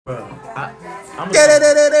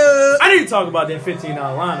I need to talk about that $15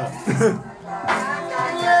 lineup.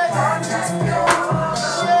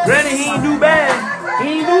 Granted, he ain't do bad. He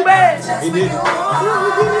did. He bit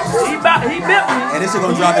me. And this shit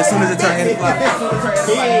gonna drop as soon as it turns 8 o'clock.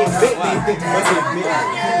 He ain't bit me, but he bit me.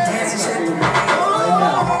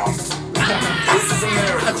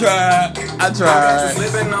 I tried.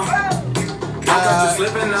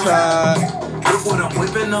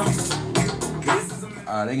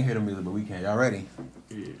 They can hear the music, but we can't. Y'all ready?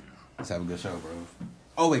 Yeah. Let's have a good show, bro.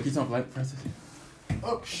 Oh, wait, keep talking like Francis.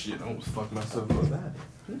 Oh, shit. I almost fucked myself up.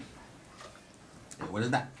 What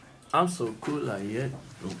is that? I'm so cool like yeah.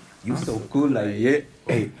 You so cool like yeah.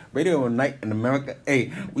 Hey, radio night in America.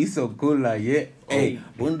 Hey, we so cool like yeah. Hey,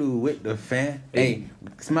 Bundu with the fan. Hey,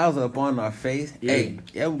 smiles up on our face. Hey,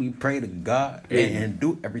 yeah, we pray to God and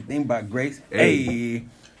do everything by grace. Hey,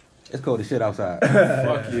 it's cold as shit outside.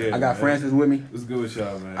 Fuck yeah. I got Francis with me. What's good with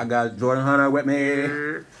y'all, man? I got Jordan Hunter with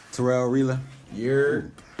me. Terrell Reeler.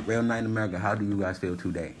 Real night in America. How do you guys feel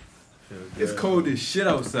today? It's cold as shit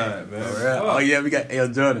outside, man. Oh yeah, we got L.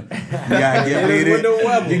 Jordan. You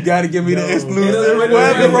gotta give me the exclusive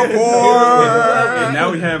weather report. And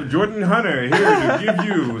now we have Jordan Hunter here to give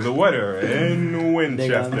you the weather in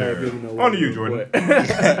Winchester. On to you, Jordan.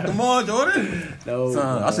 Come on, Jordan. No,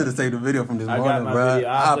 son, I should have saved the video from this I morning, got my bro. video.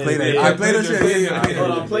 I play that shit.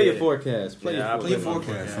 Hold on, play your forecast. Play your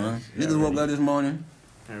forecast, son. Niggas woke up this morning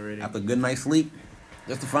after a good night's sleep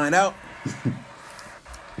just to find out.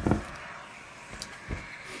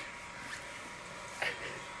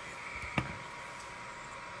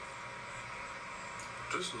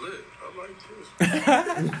 This lit. I like this.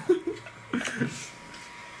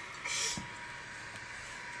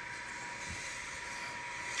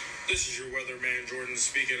 This is your weatherman Jordan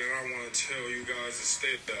speaking, and I want to tell you guys to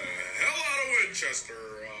stay the hell out of Winchester.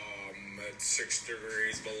 At 6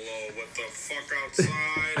 degrees below. What the fuck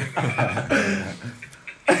outside?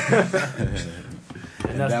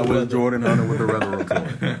 And that was Jordan Hunter with the weather report.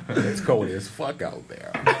 It's cold as fuck out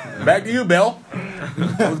there. Back to you, Bill.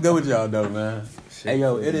 What's good with y'all, though, man? Hey,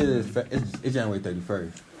 yo, it's January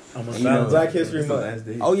 31st. Almost Black History Month.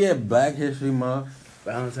 Oh, yeah, Black History Month.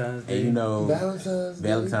 Valentine's Day. And you know,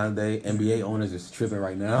 Valentine's Day. NBA owners is tripping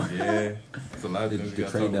right now. Yeah. It's a lot of things. The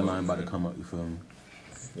trade deadline about to come up, you feel me?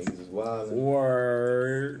 Niggas is wildin'.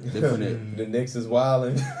 Word. They put it. The Knicks is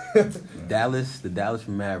wildin'. The Dallas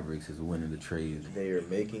Mavericks is winning the trade. They are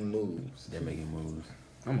making moves. They're making moves.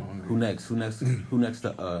 I'm hungry. Who next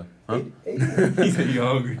to huh? AD. He said you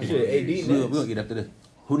hungry. Shit, AD next. We'll get after this.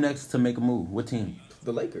 Who next to make a move? What team?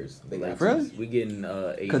 The Lakers. They got really? We getting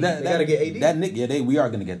AD. Cause they gotta get AD. That Nick, we are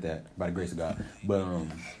gonna get that by the grace of God. But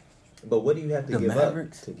what do you have to give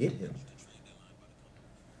Mavericks? up to get him?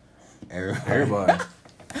 Everybody.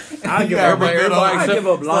 I give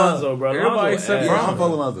up Lonzo, bro. Everybody except Bron. I'm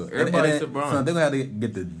fucking Lonzo. Everybody except Bron. Son, they're gonna have to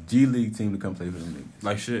get the G League team to come play for them niggas.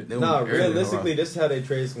 Like shit. No, realistically, this is how their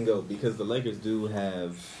trades can go because the Lakers do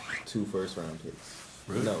have 2 first-round picks.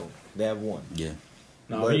 Really? No, they have 1. Yeah.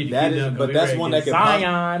 No, But we need to that keep is, them, but that's one that could,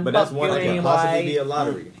 Zion, but that's one that could possibly be a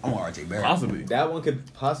lottery. I want RJ Barrett. Possibly. That one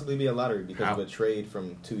could possibly be a lottery because of a trade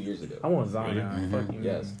from 2 years ago. I want Zion. Mhm. Fuck you.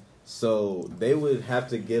 Yes. So they would have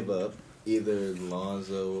to give up either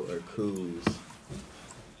Lonzo or Kuz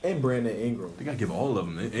and Brandon Ingram. They gotta give all of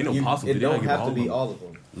them. It ain't no possible. It don't have to be all of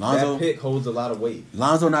them. Lonzo- That pick holds a lot of weight.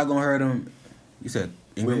 Lonzo not gonna hurt him. You said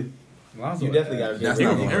Ingram. Lonzo, You definitely gotta get That's rid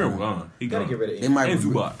not of gonna him. Aaron gone. He You gotta gone. get rid of They him. might And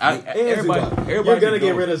Zubac. And Zubac. You're gonna can get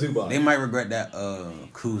go. rid of Zubac. They might regret that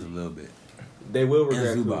Kuz a little bit. They will And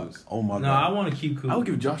regret Zubac. Kuz. Oh my No, god. I want to keep Kuz. I would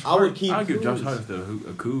give Josh I Hart. would keep I would give Josh Kuz. Hart instead of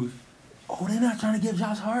Kuz. Oh, they're not trying to give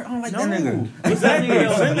Josh Hart. I don't like No. that nigga. Exactly.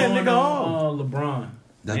 Send that nigga home. LeBron.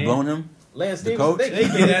 That's Man. blowing him. Lance The Stevens, coach? they They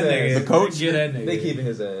keep get that his nigga. ass. The coach? They get that nigga. They keeping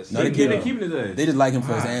his ass. No, they They keep keeping his ass. They just like him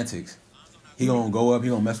for his antics. He gonna go up. He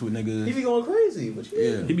gonna mess with niggas. He be going crazy. What you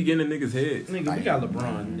Yeah. mean? He be getting in niggas' heads. Nigga, we got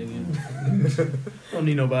LeBron, nigga. Don't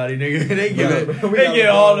need nobody, nigga. They We get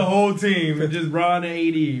got all LeBron. the whole team and just Bron and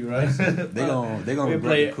AD, right? They gonna We'll regret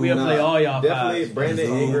play. Kuz. We'll play all y'all Definitely, five.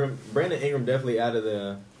 Brandon Ingram definitely out of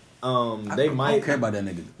the. They I don't might care about that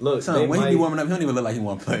nigga. look. Son, they when might, he be warming up, he don't even look like he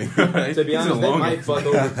want to play. to be He's honest, a they long might guy. fuck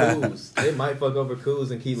over Kuz. They might fuck over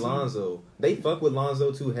Kuz and keep Lonzo. They fuck with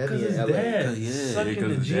Lonzo too heavy Because in his LA. dad Yeah, sucking because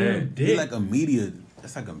the his gym dad. He dick. like a media.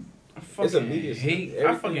 That's like a. It's a media hate.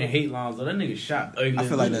 stuff. I fucking hate Lonzo. That nigga shot ugly. I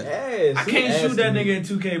feel like that. Ass. I He can't shoot ass that me. nigga in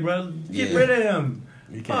 2K, bro. Get Yeah. rid of him.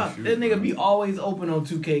 He can't Fuck, shoot. that nigga be always open on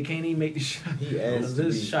 2K. Can't even make the shot. He asked to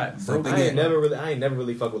This be. shot, So bro. they I ain't never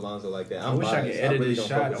really fuck with Lonzo like that. I wish I could edit really this don't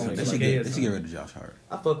fuck shot with on niggas They They should like should get get rid of Josh Hart.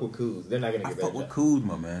 I fuck with Kuz. They're not gonna I get fuck rid with of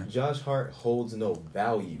Kuzma, man. Josh Hart holds no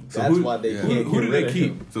value. So That's who- why they yeah. can't Who get did rid they of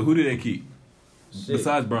keep? him. So who did they keep? Shit.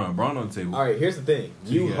 Besides Braun. Braun on the table. All right, here's the thing.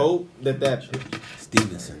 You Yeah. hope that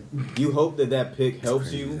Stevenson. you hope that pick helps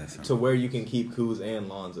crazy, you that's to where you can keep Kuz and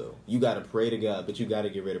Lonzo. You got to pray to God, but you got to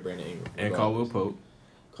get rid of Brandon Ingram And regardless. Caldwell Pope.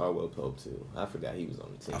 Caldwell Pope too. I forgot he was on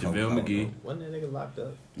the team. JaVale McGee. Wasn't that nigga locked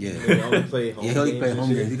up? Yeah. They only play home Yeah, he only games played and home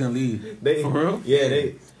shit. games. He couldn't leave. They, For real? Yeah,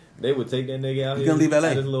 they would take that nigga out He here. couldn't leave LA.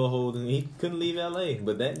 Out his little hole, and he couldn't leave LA.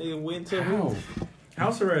 But that nigga went to How?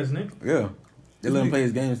 House arrest, nigga. Yeah. They let him play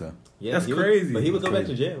his games though. Yeah, That's he would- crazy. But he would go That's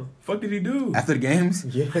back to jail. Fuck did he do? After the games?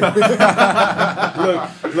 Yeah.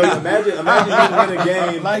 look, imagine you win a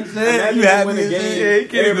game. Like that, Imagine you you happy win a as game. hell. Yeah, he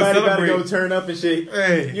can't even Everybody got to celebrate. go turn up and shit.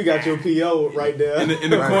 Hey. You got your PO right there. In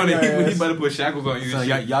the corner, Right. he about to put shackles on you. and So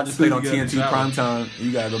shit. y'all just played on You gotta TNT travel. primetime.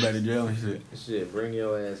 You gotta go back to jail and shit. Shit, bring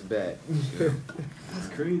your ass back. That's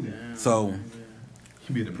crazy. So,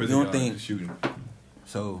 He be in the prison You don't yard think- shooting.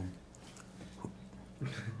 so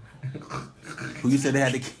who you said they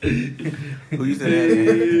had to keep? Who you said they had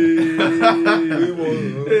to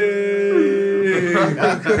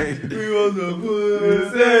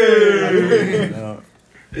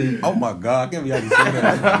Oh my God! I can't believe y'all just say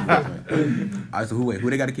that. All right, so who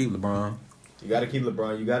they got to keep? LeBron. You got to keep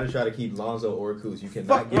LeBron. You got to try to keep Lonzo or Kuz. You cannot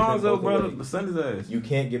Fuck give them Lonzo, both bro. away. Send his ass. You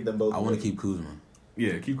can't give them both I away. want to keep Kuzma.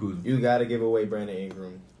 Yeah, keep Kuzma. You got to give away Brandon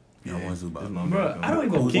Ingram. I want Zubac. Bro, I don't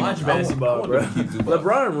even Keep- watch I basketball, want bro. to keep Zubac.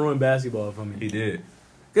 LeBron ruined basketball for me. He did.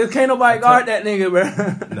 Cause can't nobody guard that nigga, bro.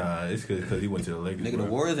 Nah, it's because he went to the Lakers. Nigga, the bro.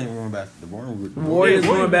 Warriors ain't ruined basketball. The Warriors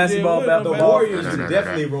Yeah, ruined basketball. yeah, The Basketball. Warriors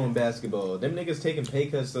definitely ruin basketball. Them niggas taking pay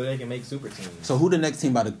cuts so they can make super teams. So who the next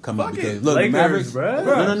team about to come up? Fuck Because it. look, Lakers, the Mavericks.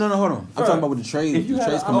 bruh. No, hold on. I'm talking about with the trades. If you The had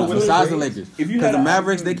trades a- coming up with the besides the trades? Lakers. If you Because had the a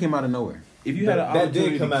Mavericks, they opportunity- came out of nowhere. If you had an That did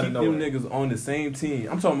opportunity come to out of keep them nowhere. niggas on the same team,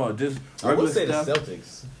 I'm talking about just I regular would say stuff. the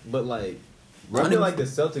Celtics, but like I feel like the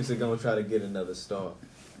Celtics are gonna try to get another star.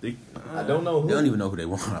 They, I don't know who. They don't even know who they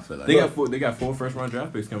want. I feel like They got four first round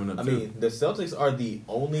draft picks coming up. I too. mean, the Celtics are the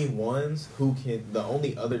only ones who can, the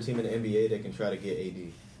only other team in the NBA that can try to get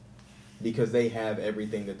AD. Because they have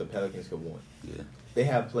everything that the Pelicans could want. Yeah. They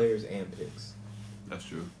have players and picks. that's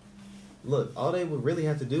true. Look, all they would really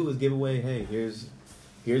have to do is give away, hey, here's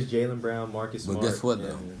Jaylen Brown, Marcus But Smart, guess what,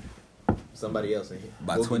 and somebody else in here.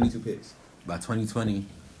 By We'll give you 20 2 picks. by 2020,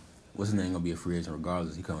 what's his name gonna be a free agent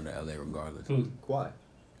regardless? He coming to LA regardless. Kawhi,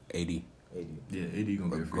 80 AD. Yeah, AD gonna be a free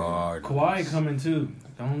agent. regardless. Kawhi coming too.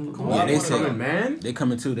 Don't Yeah, Kawhi they wanna say come, man. they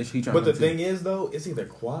coming too. He trying. But the to thing is, though, it's either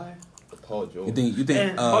Kawhi or Paul George. you think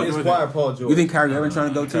And- It's Kawhi or Paul George. you think Kyrie Irving trying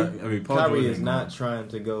to go too? I mean, Paul Kyrie George is ain't not going. trying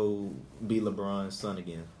to go be LeBron's son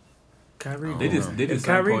again. Kyrie. They just If signed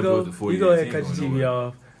Kyrie Paul go, George to 4 you years. go ahead He cut ain't your going TV nowhere.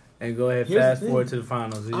 off and go ahead Here's the fast thing. forward to the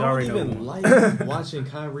finals. You I already don't know. even who won. like watching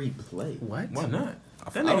Kyrie play. What? Why not?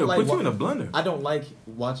 That I nigga don't like put you wa- in a blender. I don't like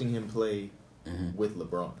watching him play with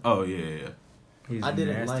LeBron. Oh yeah. He's I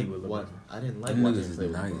didn't nasty like with what LeBron. I didn't like Them watching niggas him is play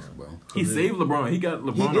with nice, LeBron. bro. He saved LeBron. He got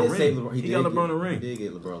LeBron He a did ring. save LeBron. He got LeBron a ring. He did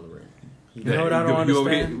get LeBron the ring. He You know what I don't You over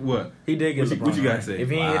here- understand? What? He did get What you- LeBron. what you gotta right? say? If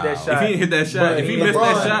he ain't hit that Wow. shot, If he didn't hit that shot, But if he LeBron missed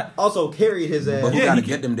that shot, also carried his ass. But who Yeah, got to he-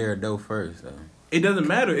 get them there though first? Though. it doesn't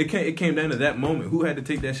matter. It came down to that moment. Who had to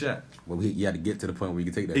take that shot? Well, you had to get to the point where you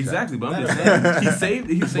can take that Exactly, but I'm just saying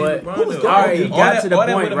he saved but LeBron. all though. right, he All got that- to the all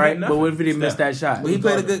that point, would've right? meant But what if he nothing. missed that shot? shot. But he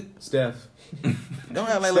played a good. Steph. Don't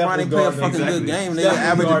act like Steph LeBron was ain't play a guarding, fucking exactly. good game. They Steph was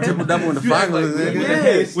averaging guarding. triple double in the You act finals. like- nigga.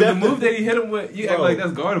 Yeah, With the Steph- move that he hit him with, you act Bro. like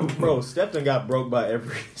that's guardable. Bro, Steph done got broke by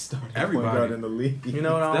every starting point Everybody. guard in the league. You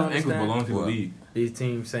know what I Steph don't ankles understand? belong to the What? league. These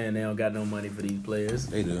teams saying they don't got no money for these players.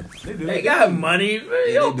 They do. They do. They got money. Man. You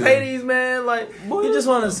they don't do. pay these man. Like you just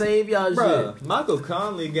want to save y'all Bruh, shit. Michael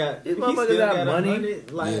Conley got. These He motherfuckers still got got money.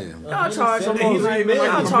 100, like, Yeah. Y'all charge 170 almost. not even like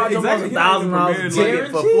Y'all a charge exactly, almost he not even $1,000 a prepared, ticket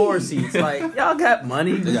like- for floor seats. Like y'all got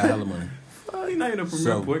money. They got hella money. Oh, he's not even a premier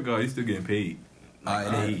So- point guard. He's still getting paid.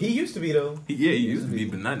 He used to be though. He used to be,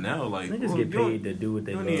 but not now. Like Niggas well, get you don't- paid to do what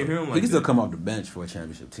they You don't love. need to hear him He like can still that. come off the bench for a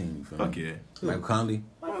championship team. You feel Fuck me? yeah. Michael Conley.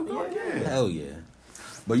 Oh, God, yeah. Hell yeah.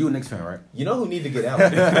 But you a Knicks fan, right? You know who need to get out?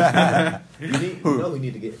 you know who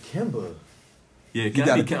need to get Kemba. Yeah, He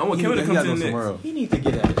I gotta- want he Kemba to gotta come go to the somewhere Knicks. else. He need to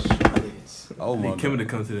get out of Charlotte. Oh I my need Kemba to god.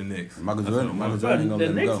 come to the Knicks. Michael That's Jordan. what I'm Michael on. Jordan ain't But gonna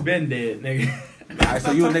the let him Knicks go. been dead, nigga. Alright,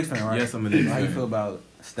 so you a Knicks fan, right? Yes, I'm a Knicks How you fan. feel about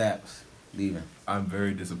Staps leaving? I'm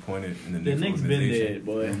very disappointed in the The Knicks Knicks been organization. dead,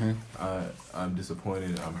 boy. Mm-hmm. I'm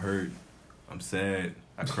disappointed. I'm hurt. I'm sad.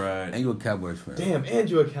 I cried. And you a Cowboys fan? Damn, and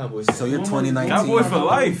you a Cowboys. So you're One 2019. more- Cowboys for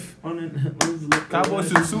life. On the- Cowboys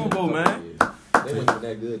to the Super Bowl, man. They wasn't even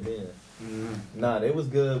that good then. Nah, they was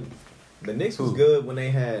good. The Knicks was good when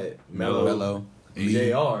they had Melo.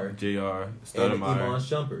 JR, JR, and Stoudemire. Iman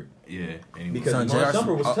Shumpert. Yeah, Because Son, Iman J.R.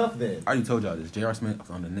 Shumpert was Smith- tough then. I already told y'all this. J.R. Smith was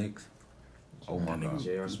on the Knicks. Oh my god.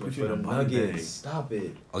 J.R. Smith put you for the in a body Nuggets. bag. Stop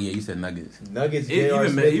it. Oh yeah, you said Nuggets. Nuggets, J.R.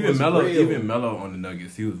 Even Smith even was Melo, real. even Melo on the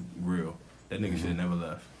Nuggets, he was real. That nigga should have never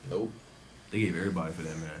left. Nope. They gave everybody for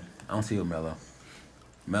that man. I don't see a Melo.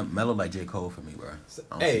 Melo like J. Cole for me, bro. I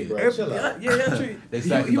don't Hey, see it. bro, chill out. Yeah, actually, They he,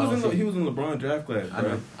 sacked he him, was I in don't the, see he it. was in LeBron draft class,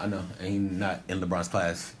 bro. I know, and he not in LeBron's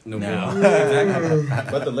class. No, now. exactly.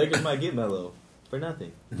 But the Lakers might get Melo for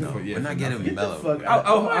nothing. No, yeah, We're not getting Melo.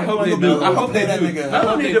 I hope they do. I hope Pay they that do. nigga. I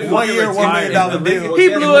hope need they to do. 1 year, $1 million deal. He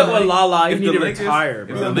blew it with Lala. He If need the to Lakers- retire, If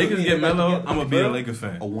bro. the Lakers get Melo, I'm gonna be a Lakers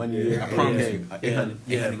fan. A 1 year. I promise you. Yeah,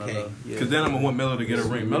 800K. Melo. Because then I'm gonna want Melo to get a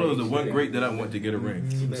ring. Melo is the one great that I want to get a ring.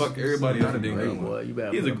 Fuck everybody else that didn't get one. Boy, you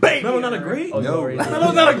better He's a put great. Melo not a great. Oh, No. no.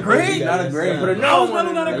 Melo's not a great. Not a great. Put a No, no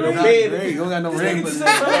Melo not a Melo great. not a great. You don't got no rings.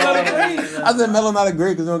 Melo not a great. I said Melo not a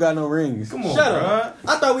great because he don't got no rings. Come on, Shut bro. up.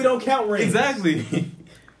 I thought we don't count rings. Exactly.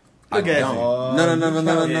 Look at don't. you.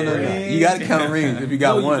 No. Rings. You gotta count rings if you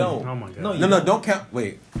got No, you one. don't. Oh my god. No, you No, don't count.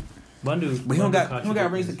 Wait, Bundu, but he don't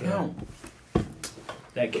got rings to count.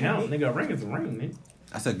 That count, nigga. A ring is a ring, nigga.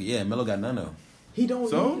 I said, yeah, Melo got none though. He don't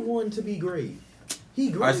So? need one to be great. He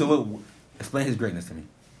great. All right, so look, explain his greatness to me.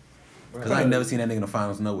 Because I ain't never seen that nigga in the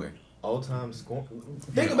finals nowhere. All-time score.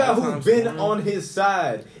 Think about who's been on his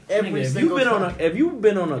side every Nigga, if single you've been time. if you've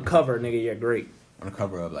been on a cover, nigga, you're great. On the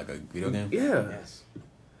cover of like a video game. Yeah. Yes.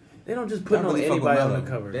 They don't just put I on really fuck with anybody on Melo. the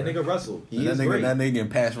cover. That bro. nigga Russell. He And is that great. nigga getting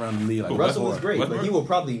passed around the league like Russell was Westbrook. great, but Westbrook? he will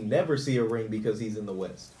probably never see a ring because he's in the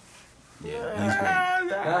West. Yeah, he's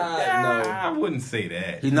great. No. I wouldn't say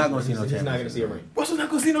that. He's not gonna see no He's championship. not going to see a ring. What's not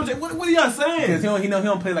gonna see no? What are y'all Because saying? he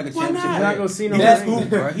don't play like a Why championship. not? You're not gonna see no He That- just hoop,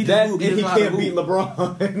 bro. He that- just hoop. and he know how to can't beat hoop.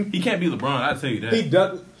 LeBron. He can't be LeBron. I tell you that.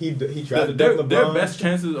 He tried to duck Their LeBron. best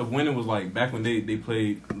chances of winning was like back when they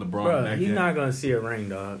played LeBron. Bro, back he's then. not gonna see a ring,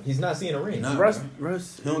 dog. He's not seeing a ring. Nah. Russ,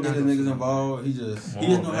 He don't get his niggas involved. He just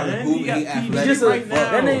know how to man. hoop. He got He PG athletic. Just right now.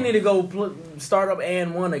 that nigga need to go start up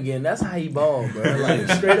and one again. That's how he ball, bro. Like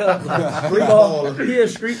straight up, street ball. He a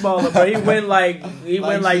street baller, but he win like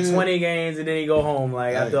shit. 20 games and then he go home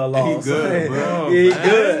like Like, after a loss. he good, bro. Yeah, he Man.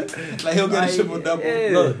 good. Like he'll get Like, a triple double. yeah.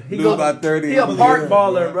 Look, He lose go- by 30. He a park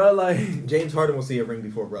baller, bro. Like James Harden will see a ring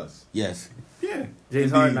before Russ. Yes, Yeah.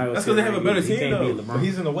 James Harden not gonna That's see 'cause they a have a ring. better He team, can't though. beat But LeBron.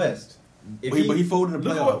 he's in the West. If but he folded in the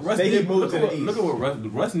Look at what playoffs. Russ Say he did. moved Look to at the what East. look at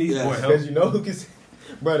what Russ needs Yes. more because help. you know who can.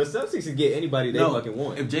 Bro, the Celtics can get anybody they fucking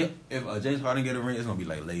want. If James Harden get a ring, it's gonna be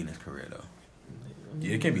like late in his career though.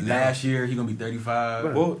 Yeah, it can't be Last year he gonna be 35.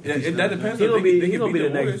 Bro. Well, that depends. He gonna be They he can gonna beat be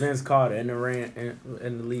the next Warriors. Vince Carter in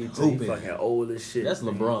the league. Too. He Hooping. fucking old as shit. That's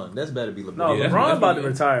LeBron. That's better be LeBron. No, Yeah, LeBron's that's about to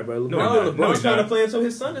what- retire, bro. No, LeBron, LeBron's he's trying to not. play until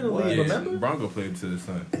his son in the league. Yeah, Remember? Bronco played to his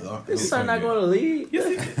son. his son not going to the league. Yes,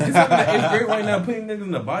 his son in the 8th grade right now, putting niggas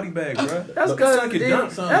in the body bag, bro. That's Look, because his son can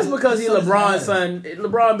dunk. that's because he His son's LeBron's nice. son.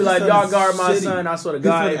 LeBron be His like, son y'all is guard my shitty. son. I swear to His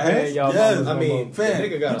God, son man, ass? y'all. Yes, mamas I no mean, more. the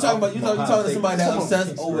nigga got you talking about to somebody that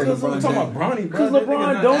obsessed over Because LeBron I'm talking about James. Bronny, bro. Because That nigga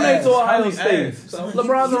LeBron not donates ass. to Ohio Highly State. ass.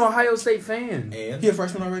 LeBron's an Ohio State fan. And He a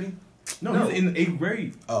freshman already? No, he's in the 8th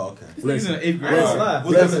grade. Oh, okay. He's in the 8th grade. Listen. Lie.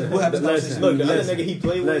 What happened? What happened? Listen. Look, the other Listen. nigga he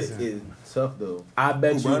played Listen. with is tough though. I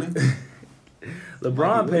bet Who, you. Bronny?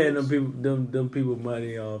 LeBron paying them people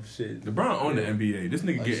money off shit. LeBron owned the NBA. This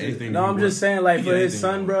nigga get shit. anything. No, he I'm wants. just saying, like He for get his anything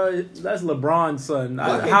son, he bro. That's LeBron's son. Why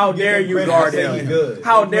can't How you dare give him you credit guard and say he him? good?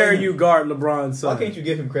 How dare you guard LeBron's son? Why can't you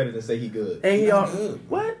give him credit and say he good? And he He's all, not good.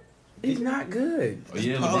 what? He's not good. Oh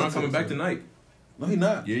yeah, politics, LeBron coming back man. tonight. No, he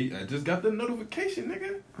not. Yeah, I just got the notification,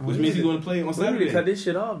 nigga. Oh, Which we means need he's going to play on We need to Saturday. cut this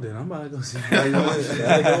shit off then. I'm about to go see. Gotta go watch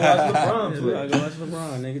LeBron Yeah, play. I go watch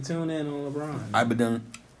LeBron. Nigga, tune in on LeBron. I been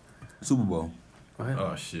done Super Bowl. What?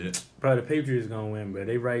 Oh shit. Bro, the Patriots gonna win, bro.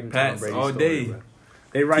 They writing Tom Pats Brady's all story, day. bro.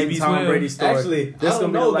 They writing TB Tom 12. Brady's story. Actually, this I gonna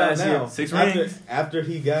don't be the know about last now. year. 6 after, rings. after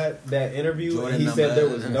he got that interview, Jordan he said there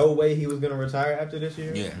was number- no way he was going to retire after this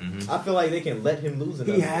year. Yeah. I feel like they can let him lose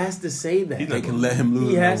another. He has to say that. He's They not can let him lose.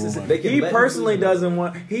 He has to no say. more. They can He let him personally lose. doesn't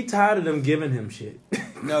want. He tired of them giving him shit.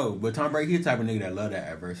 No, but Tom Brady, he the type of nigga that love that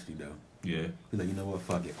adversity though. Yeah. He's like, you know what,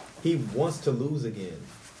 fuck it. He wants to lose again.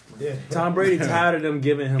 Yeah. Tom Brady tired of them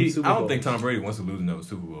giving him Super I Bowl. don't think Tom Brady wants to lose another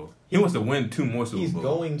Super Bowl. He wants to win 2 more Super He's Bowls.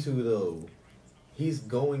 going to though. He's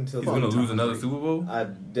going to. He's going to lose another Super Bowl. I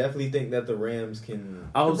definitely think that the Rams can.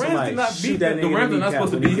 I hope The Rams somebody did not shoot beat that the nigga Rams in are the not kneecap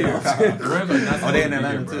supposed to when be he here. jump. The Rams are not supposed they to in be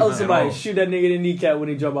Atlanta here, too. bro. Oh, somebody At all. shoot that nigga in the kneecap when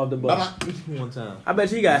he jump off the bus. One time. I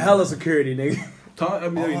bet you he got hella security, nigga. I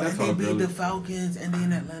mean, that's all they beat the early. Falcons and they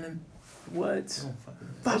in Atlanta. What?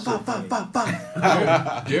 That shit funny.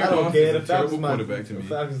 Jared I don't Goff care. is The a terrible Falcons, quarterback to the me.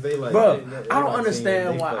 Falcons, they like. Bro, they I don't my understand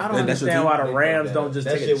team, why. I don't That's your understand team? why the They Rams fucked don't that just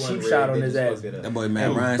up. take That a shit cheap wasn't shot on rigged, his they ass. just fucked it up. That boy Matt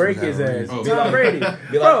And Ryan break supposed his to have ass. rings. Tom Brady.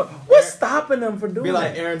 Be Bro, like- what's stopping them from doing Be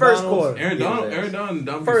like that? Aaron First Donald. quarter. Aaron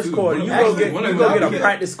Donald, First quarter. You go get a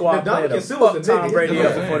practice squad player to fuck Tom Brady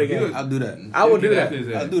up before the game. I'll do that. I would do that.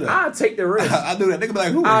 I'll do that. I'll take the risk. I'll do that. They can be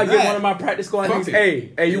like, who? I'll is get that? one of my practice squad Fuck niggas.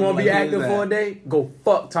 it. Hey, you want to be Like, who active is for a that? day? Go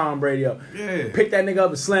fuck Tom Brady up. Yeah. Pick that nigga up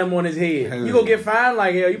and slam him on his head. Hell You gonna yeah. get fined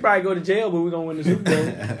like hell. You probably go to jail, but we gonna win the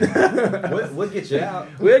Super Bowl. What get you out?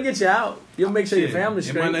 We'll get you out. You'll make sure your Shit, family's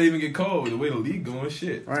it might not straight. even get cold the way the league going.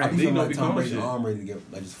 Shit, Right. I The be league feeling don't like be Tom calling Brady's shit. arm ready to get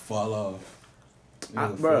like just fall off.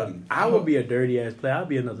 Nigga Bro, 40. I would be a dirty ass player. I'd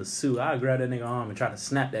be another suit. I'd grab that nigga arm and try to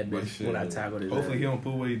snap that But bitch shit, when I tackled his hopefully ass. he don't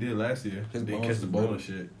pull what he did last year. His Didn't bones catch the is ball brittle. and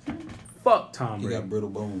shit. Fuck Tom He Brady. got brittle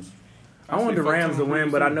bones. I want the Fuck Rams to Tom win,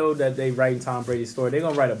 Brady, but I too. know that they writing Tom Brady's story. They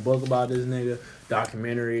gonna write a book about this nigga,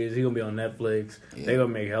 documentaries. He gonna be on Netflix. Yeah. They gonna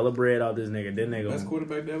make hella bread out this nigga. Then they Best gonna.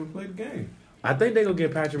 quarterback that ever played the game. I think they gonna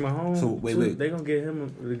get Patrick Mahomes. So, wait, too. wait. They gonna get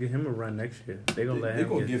him a run next year. They gonna let They him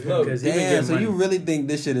gonna get, give him- because he been Damn, getting so money. you really think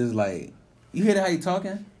this shit is like? You hear how you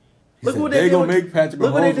talking? He Look said, what they did gonna with- make Patrick Mahomes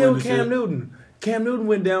Look what they did win with the Cam shit. Newton. Cam Newton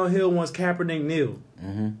went downhill once Kaepernick kneeled.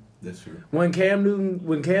 Mm-hmm. That's true. When Cam Newton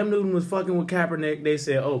was fucking with Kaepernick, they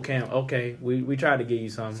said, "Oh, Cam, okay, we tried to get you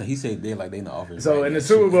So something." he said they like they in the office. So right in now. the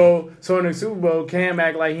Super Bowl, Cam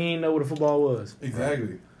act like he ain't know what a football was.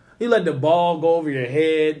 Exactly. He let the ball go over your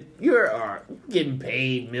head. You're getting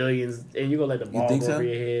paid millions, and you gonna let the ball think go so? over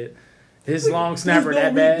your head. His long snapper There's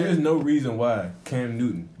that no bad. There's no reason why Cam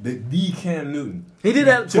Newton, the Cam Newton, He did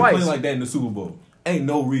that should twice. play like that in the Super Bowl. Ain't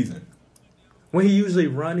no reason. When he usually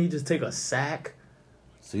run, he just take a sack.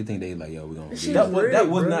 So you think they like yo? We gonna Shit. That was rigged,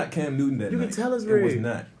 was bro. not Cam Newton that You can night. tell it's It was rigged.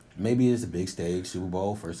 not. maybe it's a big stage Super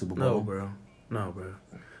Bowl first Super Bowl. No, bro.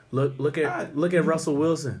 Look at Russell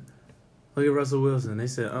Wilson. Look at Russell Wilson. They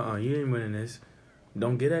said, you ain't winning this.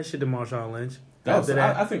 Don't get that shit to Marshawn Lynch. That After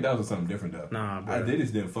I think that was something different though. Nah, bro. They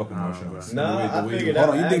just didn't fuck with Nah, Marshawn. bro. The Nah, way- the I way he figured was-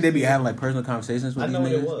 Hold on, you think they be Actually- having like personal conversations with I these know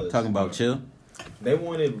what it niggas was. talking about chill? They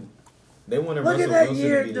wanted Look Russell at that Wilson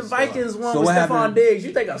year to be the star. Vikings won So with what Stephon happened- Diggs.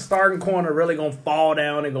 You think a starting corner really gonna fall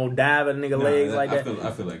down and gonna dive at a nigga Nah, legs like that?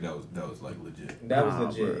 I feel like that was like legit. That Nah,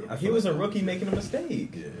 was legit. bro. I He feel was like a that rookie was making a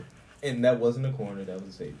mistake, Yeah. and that wasn't a corner. That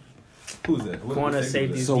was a safety. Who's that? What Corner,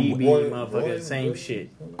 mistake was safeties, So, DB, Roy- motherfucker, Roy- same Roy- shit.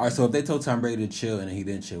 All right, so if they told Tom Brady to chill and then he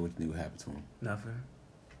didn't chill, what do you think would happen to him? Nothing.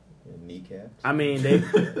 Kneecaps. I mean,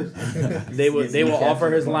 they will Kneecaps offer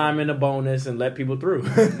is his fine. lineman a bonus and let people through.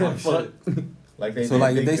 Oh, Fuck. Like they So did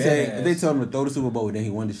like if Big they Ben say ass. if they told him to throw the Super Bowl and then he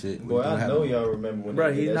won the shit, Boy, what I happen? know y'all remember when. Bro,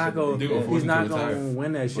 they did he's that not shit to gonna Big They gonna Ben. force he's him not to retire. gonna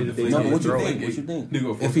win that shit if the they No, Flag but don't what you throw think? it. What you think? They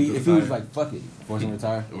gonna force If him he to if he was retire. like fuck it, force him to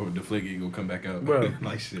retire. Or the Flaky gonna come back out, Bro,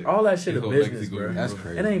 like shit. All that shit His is whole business, legacy bro. gonna That's be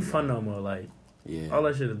crazy. It ain't fun no more. Like Yeah. all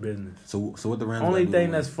that shit is business. So what the Rams? Only gotta do thing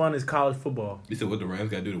to that's win? fun is college football. You said what the Rams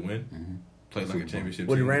gotta do to win? Mhm. Play like a championship.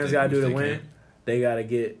 What the team, Rams which gotta do to they win? can't. They gotta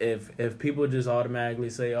get if people just automatically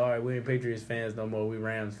say, all right, we ain't Patriots fans no more, we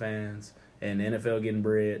Rams fans, and the NFL getting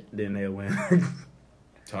bread, then they'll win.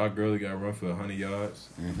 Todd Gurley got run for 100 yards.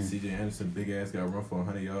 Mhm. C.J. Anderson, big ass, got run for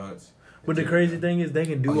 100 yards. But the crazy thing is they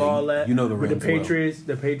can do Oh, yeah, all that. you know the with the Rams well. Patriots.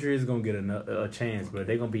 The Patriots gonna get a chance, but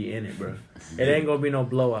they gonna be in it, bro. It ain't gonna be no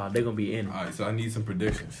blowout. They gonna be in it. All right, so I need some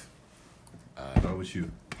predictions. Start with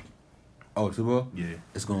you. Oh, Super Bowl? Yeah.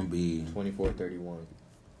 It's gonna be 24-31.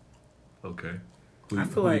 Okay. I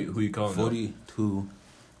feel like who you calling? 42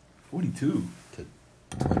 42. to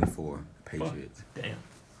 24 Patriots. Damn.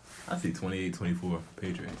 I see 28-24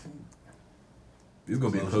 Patriots. This is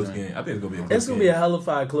gonna be a Close close game. game. I think it's gonna be a close It's gonna be a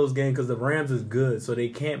hellified close game because the Rams is good, so they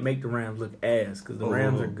can't make the Rams look ass because the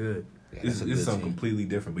Rams are good. Yeah, This that's a is good something team. completely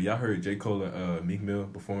different. But y'all heard J. Cole and Meek Mill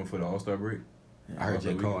performing for the All-Star break? I heard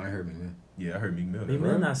J. Cole. I heard me, man. Yeah, I heard Meek Mill. Meek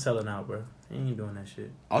Mill not selling out, bro. He ain't doing that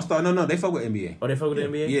shit. All Star? No, they fuck with NBA. Oh, they fuck with the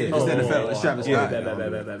NBA? Yeah, it's oh, the NFL. It's Travis yeah,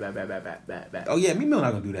 Scott. bad. Oh yeah, me Mill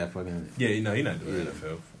not gonna do that fucking. Yeah, you know, he's not doing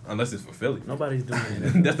NFL. Unless it's for Philly. Nobody's doing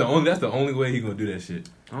it. That's the only way he gonna do that shit.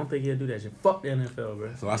 I don't think he'll do that shit. Fuck the NFL,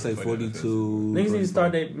 bro. So I say Fuck 42. Niggas need to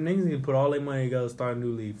start 35. niggas need to put all their money together, start a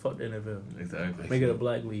new league. Fuck the NFL. Exactly. Make it a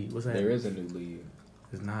black league. What's that? There is a new league.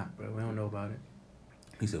 It's not, bro. We don't know about it.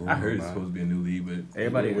 He said, I heard it's supposed to be a new league, but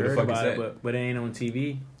Everybody where the heard fuck is about it, that? but it ain't on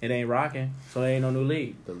TV. It ain't rocking, so there ain't no new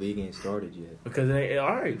league. The league ain't started yet. Because it ain't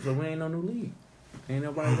all right, so we ain't no new league. Ain't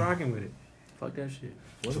nobody rocking with it. Fuck that shit.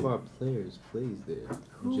 One of our players plays there.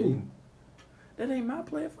 Who? Jay. That ain't my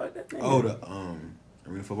player. Fuck that nigga. Oh, the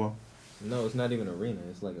arena football. No, it's not even arena.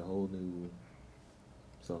 It's like a whole new.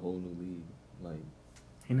 It's a whole new league. Like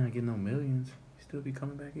He not getting no millions. He still be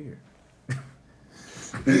coming back here.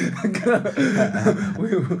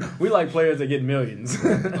 we like players that get millions.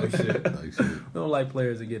 Like shit. We don't like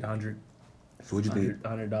players that get $100. So what'd you think?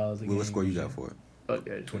 $100 a game. What score you got for it?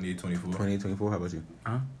 Okay. 28-24. 28-24. How about you?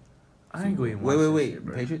 Huh? I ain't going to watch Wait. that shit,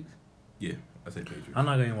 bro. Patriots? Yeah, I say Patriots. I'm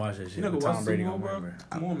not going to watch that shit. You not gonna Tom watch Brady Super Bowl, gonna bro? win,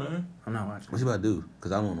 Come on, man. I'm not watching. What you about to do?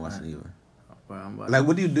 Because I don't want to watch it either. Bro, I'm about Like,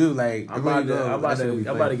 what do you do? Like, I'm about everybody to, go,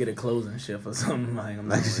 I'm about to get a closing shift or something. Like, I'm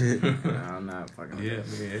not, Like shit. Nah, I'm not fucking. Yeah,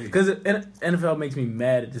 hey. Because NFL makes me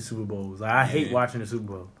mad at the Super Bowls. Like, I hate Yeah. watching the Super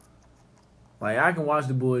Bowl. Like, I can watch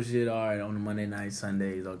the bullshit, all right, on the Monday night,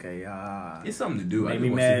 Sundays, okay. It's something to do. I Make me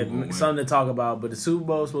just want Super Bowl mad, win. something to talk about. But the Super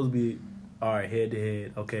Bowl is supposed to be, all right, head to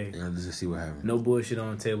head, okay. Yeah, let's just see what happens. No bullshit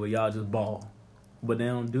on the table. Y'all just ball. But they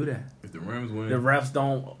don't do that. If the Rams win, The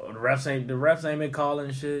refs ain't been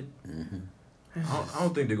calling shit. Mm-hmm. I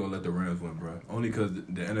don't think they're gonna let the Rams win, bro. Only because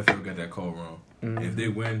the NFL got that call wrong. Mhm. If they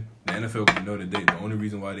win, the NFL know that the only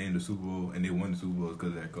reason why they in the Super Bowl and they won the Super Bowl is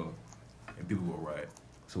because of that call, and people will riot.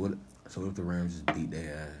 So what if the Rams just beat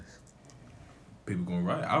their ass? People gonna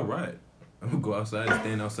riot. I'll riot. I'm gonna go outside and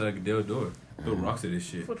stand outside Goodell door. Throw rocks at this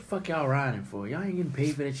shit. What the fuck y'all riding for? Y'all ain't getting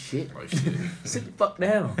paid for that shit. Like shit. Sit the fuck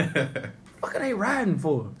down. Fuck are they riding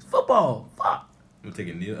for? It's football. Fuck. I'm gonna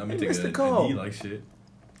take a knee. I'm Hey, gonna take missed the a call. knee like shit.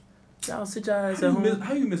 Y'all sit your ass How at you, miss, home.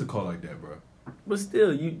 how you miss a call like that, bro? But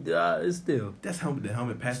still, it's still. That's the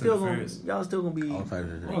helmet pass Still gonna, interference. y'all still gonna be All types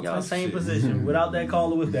of All in y'all types of same shit. position without that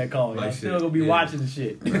call or with that call. Y'all Like still shit. gonna be Yeah. watching the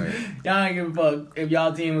shit. Right. Y'all ain't give a fuck if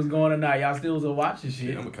y'all team was going or not. Y'all still was watching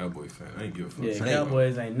shit. Yeah, I'm a Cowboys fan. I ain't give a fuck. Yeah, Same.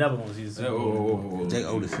 Cowboys ain't never gonna see the Super Hey, Bowl. Jake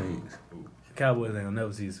Otis sings. Cowboys ain't gonna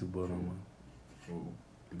never see the Super Bowl no more.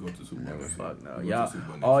 We go to the Super Bowl. Never. next year. Fuck no. We go to Y'all, the Super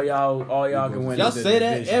Bowl next all year. y'all can win. Y'all is the say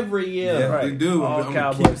that division. every year. Yeah, Right. we do. All I'm gonna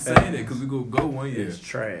Cowboys keep saying fans. it because we gonna go one year. It's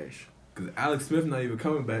trash. Because Alex Smith not even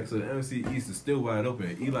coming back, so the NFC East is still wide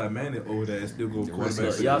open. Eli Manning over there is still going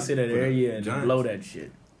quarterback. So y'all see that every year and Giants. blow that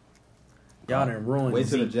shit. Y'all done ruined Wait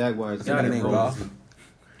till the Zeke. Jaguars. Y'all Nigga done named ruined Goff. Zeke.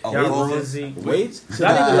 Oh, Y'all Foles? ruined Zeke. Wait till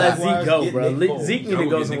Y'all need to let Jaguars Zeke go, get bro. Nick Foles. Zeke need Y'all to gonna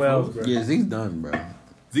go get somewhere Nick else, Foles? bro. Yeah, Zeke's done, bro.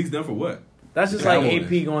 Zeke's done for what? That's just The like Cowboys.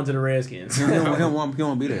 AP going to the Redskins. He don't want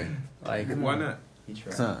to be there. Like, come Why on. not? He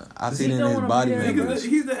tried. Son, I Zeke see it in don't his wanna body be there, language. bro.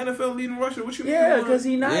 He's the NFL leading rusher. What you mean? Yeah, because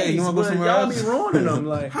he nice. Yeah, you wanna go but somewhere y'all else? be ruining him.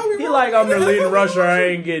 Like, How we he ruining like, I'm the him? leading NFL rusher. I rusher?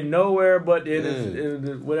 ain't getting nowhere but in, Yeah. in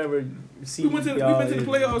the whatever seat We went to the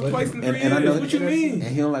playoffs twice in 3 And I know- years. What you mean? And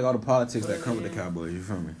he don't like all the politics that come with the Cowboys. You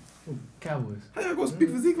feel me? Cowboys. How y'all gonna speak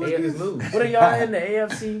for Zeke like AFC this? lose. What are y'all in the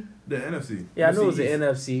AFC? The NFC. Yeah, I knew it was the East.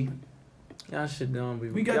 NFC. Y'all should don't be.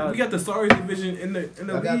 We got y'all- the sorry division in the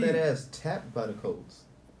I got league. that ass tapped by the Colts.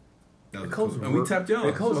 That was The Colts cool. were- And we tapped y'all.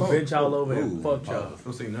 The Colts So- bench y'all over and Ooh. fucked y'all.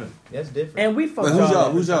 Don't say nothing. That's different. And we fucked Wait, y'all who's y'all?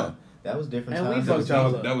 up. Who's y'all? That was different. And we times. fucked That was y'all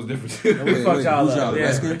deep. up. That was different. And we fucked y'all who's up. Yeah.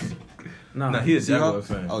 Redskins? No. Nah, he a Jaguar Seahawks?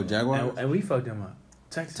 fan. Oh, Jaguars? And we fucked them up.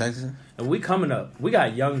 Texas. Texas? And we coming up. We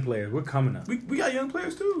got young players. We're coming up. We got young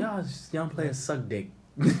players too. Y'all just young players suck dick.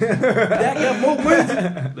 Dak got more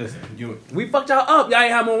wins. Listen, We fucked y'all up. Y'all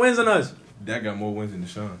ain't have more wins than us. Dak got more wins than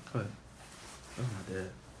Deshaun. That's my dad.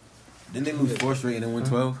 Didn't they lose 4 straight and then win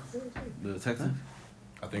 12? The Texans?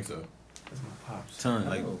 I think so. That's my pops. Ton,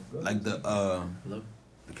 like Hello?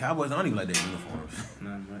 the Cowboys don't even like their uniforms.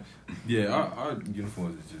 Not much. Yeah, our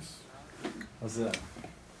uniforms is just. What's up?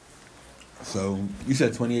 So you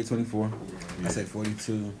said 28-24. Yeah. I said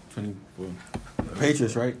 42-24.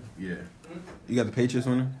 Patriots, right? Yeah. You got the Patriots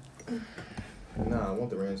winning? Nah, I want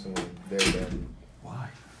the Rams to win very badly. Why?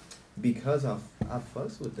 Because I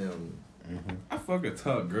fucks with them. Mm-hmm. I fuck a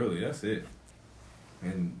Todd Gurley. That's it.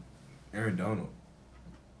 And Aaron Donald.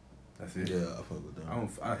 That's it. Yeah, I fuck with them.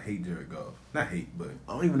 I hate Jared Goff. Not hate, but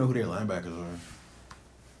I don't even know who their linebackers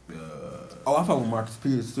are. Oh, I fuck with Marcus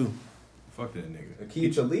Peters too. fuck that nigga.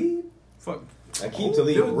 Akeem Talib? Fuck. Akeem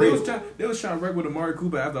Talib They real. was trying to wreck with Amari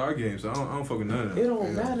Cooper after our game, so I don't fuck with none of It them.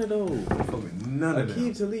 don't matter though. I don't fuck with none of Akeem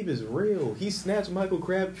them. Talib is real. He snatched Michael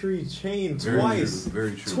Crabtree's chain Very twice. true.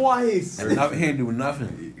 Very true. Twice. And he didn't do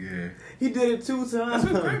nothing. Yeah. He did it 2 That's times.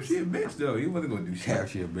 what Crabtree a bitch though. He wasn't gonna do shit.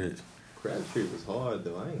 Capture a bitch. Crabtree was hard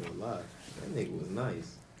though. I ain't gonna lie. That nigga was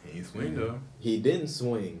nice. He ain't swing though. He didn't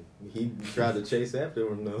swing. He tried to chase after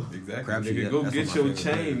him though. Exactly. Crabtree, Nigga, yeah, go that's get one of your my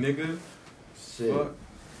favorite chain, nigga. Shit. Fuck.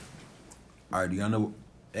 All right, do y'all know?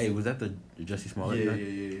 Hey, was that the Jussie Yeah, Smollett? yeah, joint?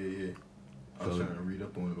 yeah. I was So- trying to read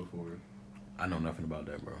up on it before. I know nothing about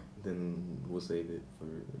that, bro. Then we'll save it for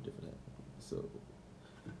a different episode. So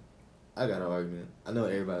I got an argument. I know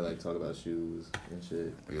everybody like talk about shoes and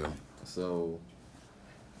shit. Yeah. So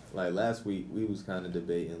like last week we was kind of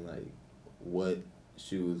debating like what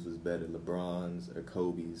shoes was better, LeBron's or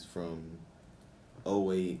Kobe's from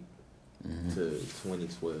 08 Mm-hmm. to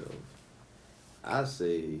 2012. I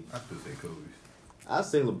say I still say Kobe's. I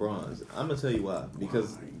say LeBron's. I'm gonna tell you why.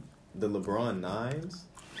 Because the LeBron 9s,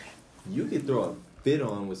 you could throw a fit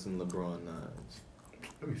on with some LeBron 9s.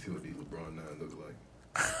 Let me see what these LeBron 9 look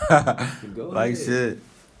like. Go Like ahead. shit.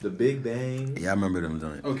 The Big Bang. Yeah, I remember them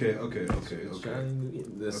joints. Okay.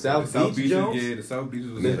 The South Beach Jones. Yeah, the South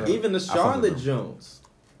Beaches was Even the Charlotte Jones.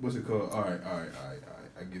 What's it called? All right.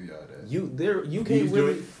 I give y'all that. You can't These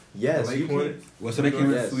really. joints? Yes, Lake you can't. Hornets? What's the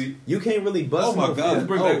name? Yes. Sweet. You can't really bust. Oh my no God.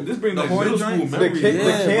 fit. This brings the back Hornet middle school joints? memories. The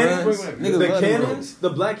Yeah, cannons, bruh. the Niggas love them, cannons, the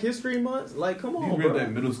Black History Month. Like, come You on, bring bro. back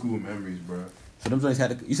middle school memories, bro. So them joints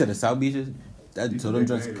had. You said the South Beaches. These So big them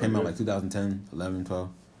joints bangs came right out here. like 2010, 11, 12.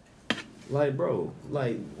 Like, bro,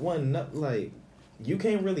 like you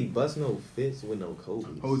can't really bust no fits with no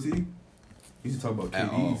Kobe's. OT, you used to talk about At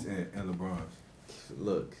KDs and LeBrons.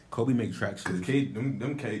 Look, Kobe make track Cause shoes.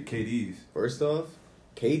 them KDs. first off,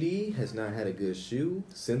 KD has not had a good shoe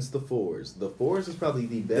since the fours. The fours is probably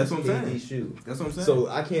the best That's what I'm KD saying. shoe. That's what I'm saying. So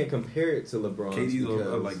I can't compare it to LeBron's KDs because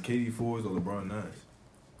are like KD 4s or LeBron 9s.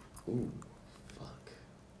 ooh, fuck.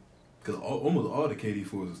 Cause almost all the KD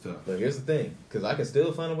 4s is tough. But here's the thing, because I can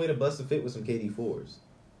still find a way to bust a fit with some KD 4s.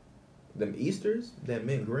 Them Easters, that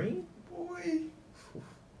mint green, Boy.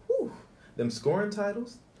 whew, them scoring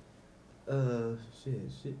titles,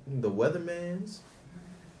 shit, the Weathermans,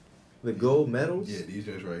 the gold medals, Yeah, these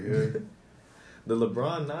joints right here. the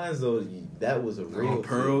LeBron 9s though, that was a real All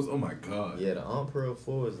pearls. Oh my god. fit. Yeah, the on pearl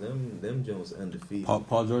 4s, them Jones undefeated.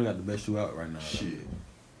 Paul George got the best shoe out right now. Shit.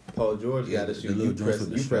 Paul George Yeah, got a the shoe. little You joints press, with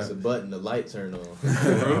the you press a straps. button, the light turn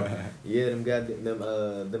on. Yeah, them got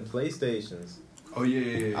them PlayStations. Oh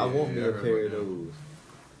yeah. I want me I a heard pair of about those.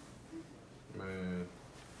 them. Man.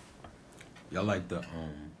 Y'all like the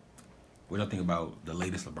what y'all think about the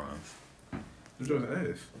latest LeBrons? Them joints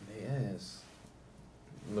ass. They ass.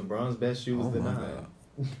 LeBron's best shoe was Oh the my 9.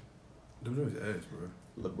 God. Them joints ass,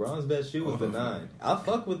 bro. LeBron's best shoe was the 9. I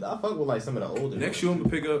fuck with like some of the older. Next shoe I'm gonna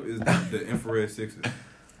pick up is the infrared 6s.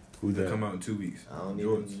 Who's They that? come out in 2 weeks. I don't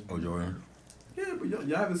Jordans. even. Oh, Jordan. Yeah, but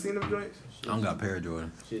y'all haven't seen them joints? I don't got a pair of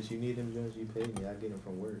Jordan. Shit, you need them joints, you pay me. I get them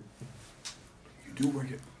from work. You do work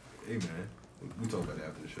it. Hey man, we talk about that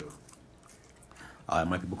after the show.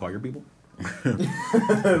 My people call your people.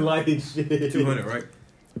 Like shit. 200, right?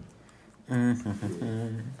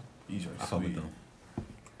 Mm-hmm. These joints I fuck with sweet. them.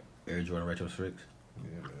 Air Jordan Retro Strix.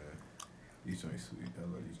 Yeah, man. These joints sweet. I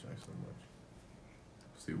love these joints so much.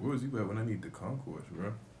 See, where was you at when I need the Concourse,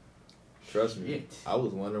 bro? Trust me, I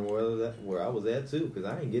was wondering where I was at too, because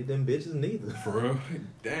I ain't get them bitches neither. For real?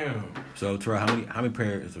 Damn. So, Terrell, how many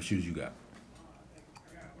pairs of shoes you got?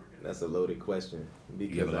 That's a loaded question You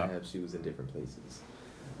because have a I lot? have shoes in different places.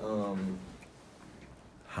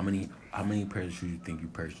 How many pairs of shoes you think you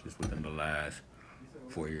purchased within the last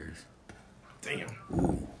 4 years? Damn.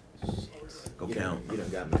 Ooh. Go You count. done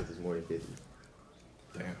got me with this more than 50.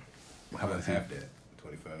 Damn. How about half that?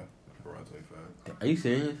 25. Around 25. Are you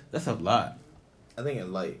serious? That's a lot. I think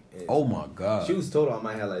in Oh my God. shoes total, I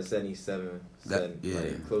might have like 77, Yeah.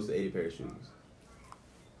 like close to 80 pair of shoes.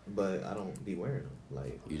 But I don't be wearing them.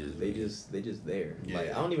 Like they just there. Yeah. Like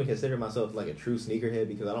I don't even consider myself like a true sneakerhead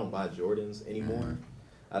because I don't buy Jordans anymore.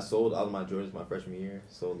 I sold all of my Jordans my freshman year,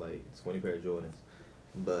 sold like 20 pair of Jordans.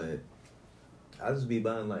 But I just be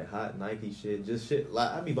buying like hot Nike shit, just shit.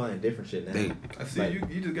 Like I be buying different shit now. They- I see Like,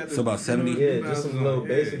 you just got the. So about 70? Yeah, just some little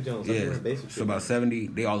basic Jones. I'm Yeah. wearing basic So shit about now. 70,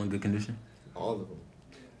 they all in good condition? All of them.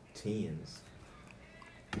 10s.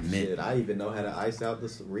 Mint. Shit, I even know how to ice out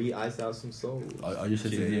re-ice out some soles. Are your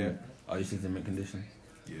shits in Yeah. Are your shits in mint condition?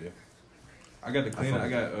 Yeah. I got the cleaner. fuck I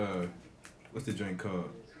got, what's the drink called?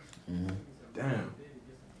 Mm-hmm. Damn.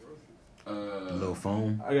 A little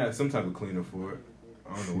foam? I got some type of cleaner for it.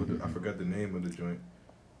 I don't know what I forgot the name of the joint.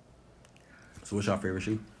 So what's your favorite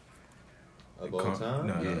shoe? Of all time?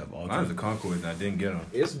 No, Yeah, no. of all Mine's time. the Concord and I didn't get them.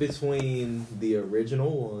 It's between the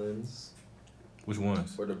original ones Which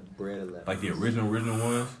ones? or the bread 11. Like the original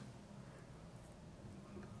ones?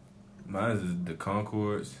 Mine is the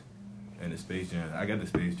Concords and the Space Jams. I got the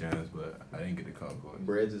Space Jams, but I didn't get the Concords.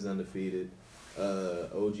 Breads is undefeated.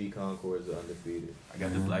 OG Concords are undefeated. I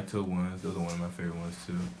got the Black Toe ones. Those are one of my favorite ones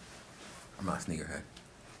too. I'm not a sneakerhead.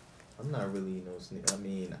 I'm not really I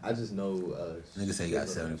mean, I just know. Nigga say you got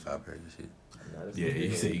shit 75 pairs of shit. I'm not a Yeah, you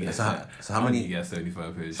sneakerhead. said you got. So how I don't many- think You got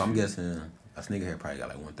 75 pairs. So I'm guessing a sneakerhead probably got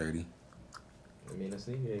like 130. I mean, a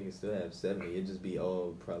sneakerhead can still have 70. It'd just be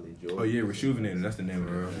all probably Jordan. Oh yeah, Rejuvenated. That's the name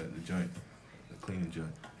of the joint. The cleaning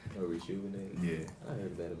joint. Oh, Rejuvenated. Yeah, I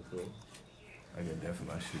heard about it before. I got that for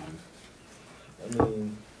my shoes. I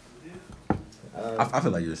mean, I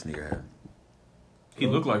feel like you're a sneakerhead. He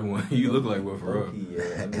look like one. You look like one for real. Low-key,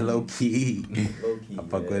 yeah. I mean, Low key. low-key, I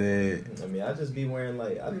fuck yeah. with it. I mean, I just be wearing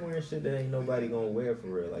shit that ain't nobody gonna wear for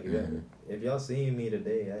real. Like if y'all seen me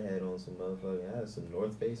today, I had on I had some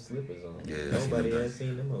North Face slippers on. Yeah, Nobody has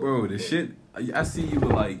seen them. Bro, the shit. I see you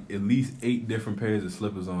with like at least 8 different pairs of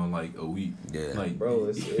slippers on like a week. Yeah. Like, Bro,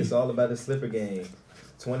 it's all about the slipper game.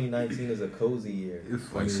 2019 is a cozy year. it's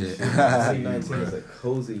funny as Shit. shit. 2019 is a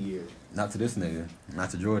cozy year. Not to this nigga.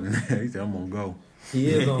 Not to Jordan. He said, I'm gonna go. He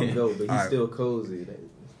is on go, but he's Alright. still cozy.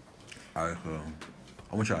 Alright,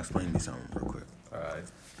 I want y'all to explain to me something real quick. Alright.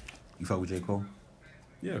 You fuck with J. Cole?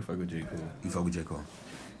 Yeah, fuck with J. Cole. You fuck with J. Cole?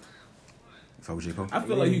 You fuck with J. Cole? I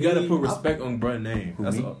feel like you gotta put respect on bruh's name. Who,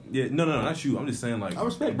 That's me? all. Yeah, no, not you. I'm just saying like I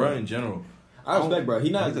respect bruh bruh. in general. I respect, bro.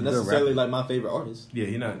 He's not He's a good necessarily rapper. like my favorite artist. Yeah,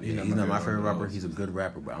 he's not my favorite rapper. He's He's a good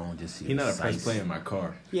rapper, but I don't just see not a the press size. play in my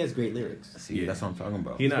car. He has great lyrics. See, Yeah. that's what I'm talking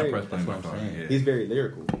about. He's not a very- press play in my that's what car. I'm saying. Yeah. He's very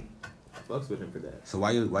lyrical. I fucks with him for that. So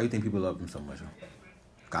why you think people love him so much?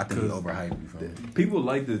 I think he's overhyped. You feel me? People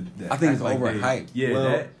like the I think it's act like overhyped. Yeah, Well,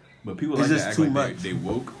 that. But people it's like just to act too like much. they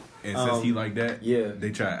woke, and since he like that, Yeah.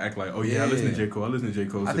 they try to act like, oh yeah, I listen to J. Cole. I listen to J.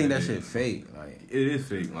 Cole. I so think they- that shit fake. Like, It is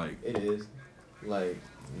fake. Like It is. Like,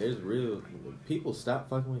 there's real people stop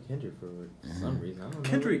fucking with Kendrick for some reason. I don't know.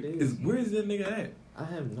 Kendrick what it is where is that nigga at? I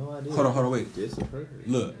have no idea. hold on, wait. Disappeared.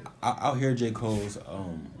 Look, I'll hear J. Cole's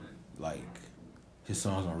like his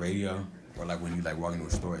songs on radio, or like when you like walk into a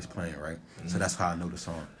store, it's playing, right? So that's how I know the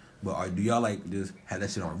song. But do y'all like just have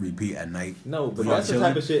that shit on repeat at night? No, but While that's the chilling?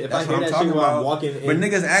 type of shit. If That's I hear what I'm that shit talking while I'm about. walking in, But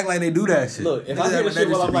niggas act like they do that shit. look, if Niggas I hear act the like shit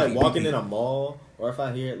that while I'm just like walking repeat. in a mall, or if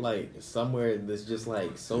I hear it like somewhere that's just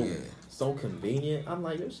like so Yeah. so convenient, I'm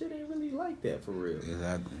like, your shit ain't really like that for real.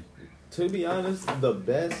 Exactly. To be honest, the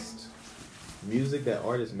best music that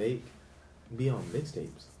artists make be on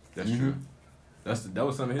mixtapes. That's Mhm. true. That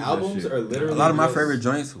was some of his Albums best shit. are literally A lot of my just- favorite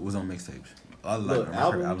joints was on mixtapes. A lot of Look, my favorite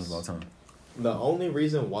albums- albums of all time. The only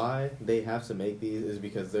reason why they have to make these is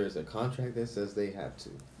because there's a contract that says they have to.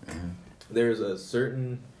 Mhm. There's a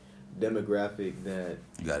certain demographic that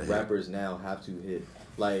You gotta hit. rappers now have to hit.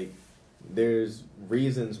 Like, there's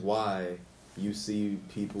reasons why you see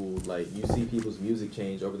people's music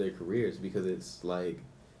change over their careers because it's like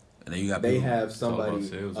And then you got they people, have all somebody about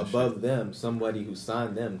sales and above shit. them, somebody who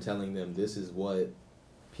signed them, telling them this is what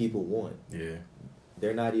people want. Yeah,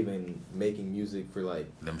 They're not even making music for like.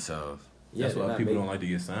 themselves. Yeah, that's they're why not people making, don't like to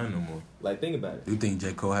get signed no more. Like, think about it. Do you think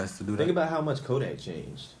J. Cole has to do that? Think about how much Kodak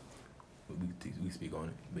changed. We speak on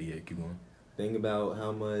it, but yeah, keep going. Think about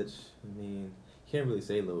how much. I mean, you can't really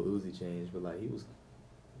say Lil Uzi changed, but like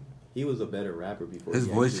he was a better rapper before. His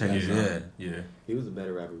he voice actually changed, got yeah. signed. Yeah, He was a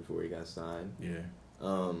better rapper before he got signed. yeah,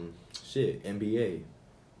 Shit, NBA.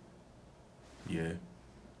 yeah.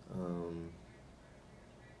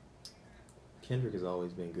 Kendrick has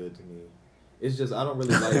always been good to me. It's just I don't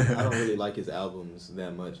really like his albums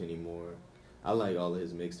that much anymore. I like all of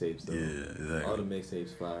his mixtapes though. Yeah, exactly. All the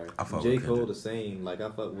mixtapes fire. I fuck J. with Cole Kendrick. the same. Like I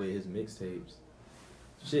fuck with his mixtapes.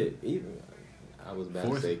 Shit, even I was about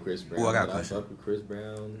Force- to say Chris Brown. Ooh, I got a but question. fuck with Chris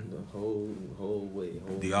Brown the whole way.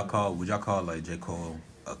 Would y'all call like J. Cole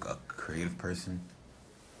a creative person?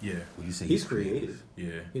 Yeah, Would you say He's creative.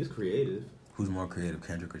 yeah. He's creative. Who's more creative,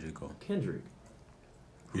 Kendrick or J. Cole? Kendrick.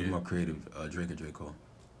 Who's Yeah. more creative, Drake or J. Cole?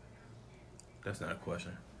 That's not a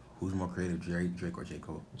question. Who's more creative, Drake or J.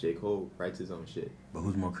 Cole? J. Cole writes his own shit. But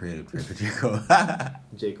who's more creative, Drake or J. Cole?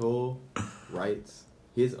 J. Cole writes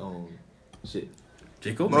his own shit.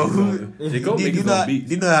 J. Cole Bro, makes J. Cole makes his own beats.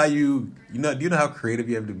 do you know how creative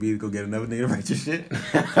you have to be to go get another nigga to write your shit?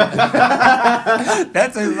 That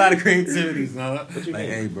takes a lot of creativity, son. What you Like,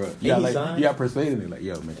 mean? hey, bro, Ain't he signed? you got persuaded me. Like,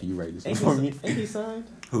 yo, man, can you write this for me? Ain't he signed?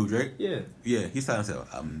 Who, Drake? Yeah. Yeah, he signed to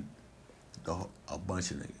a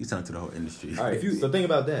bunch of niggas. He signed to the whole industry. All right. If you- so think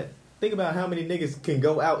about that. Think about how many niggas can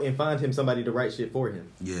go out and find him somebody to write shit for him.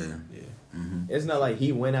 Yeah. Yeah, Mm-hmm. It's not like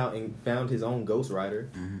he went out and found his own ghostwriter.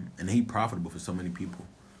 Mm-hmm. And he profitable for so many people.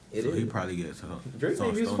 It so is. he probably gets Drake songs made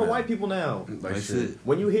music thrown for at white him. people now. Like Like shit.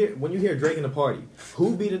 When you hear Drake in the party,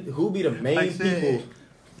 who be the main Like shit. people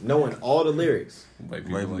knowing all the lyrics? white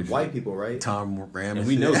people. White like people. White people, right? Tom Ram And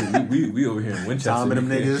we know shit. that we over here in Winchester. Tom and them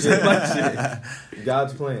we can't- niggas. like shit.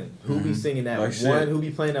 God's plan. Who be singing that Like shit. one? Who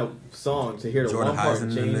be playing that song to hear the Jordan one part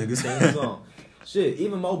Heisen change, and them niggas. change the song? Shit,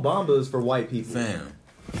 even Mo Bamba is for white people. Fam.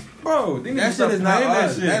 Bro, they need That to stop shit is not playing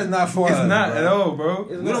us. That is not for It's us, not bro. at all, bro.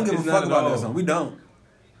 It's We don't give a It's fuck not at about all. that song. We don't.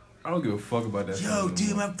 I don't give a fuck about that. Yo, song dude,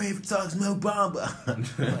 anymore. my favorite song is Mo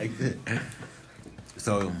Bamba. Like that.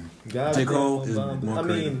 So, God J. damn Cole Mo is Bamba. more I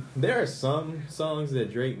creative. mean, there are some songs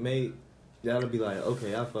that Drake made that'll be like,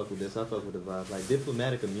 okay, I fuck with this. I fuck with the vibe. Like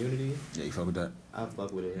Diplomatic Immunity, yeah, you fuck with that? I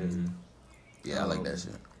fuck with it. Mhm. Yeah, I like that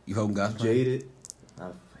shit. You fuck with Gospel? Jaded,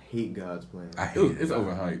 I hate God's Plan. I hate it. It's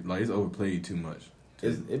overhyped. Like, it's overplayed too much.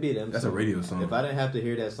 It'd be them. That's a radio song. If I didn't have to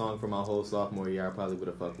hear that song for my whole sophomore year, I probably would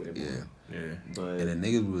have fucked with it more. Yeah. But And the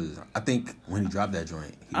niggas was, I think when he dropped that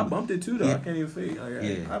joint, I bumped it too, though. Yeah. I can't even fake. Like,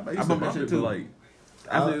 Yeah. I used to bump it too. Like,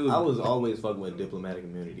 I was always fucking with Diplomatic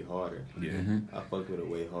Immunity harder. yeah. Mm-hmm. I fucked with it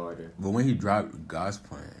way harder. But when he dropped God's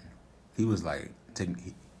Plan, he was like,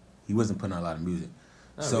 he wasn't putting out a lot of music.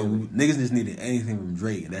 Not So really. niggas just needed anything from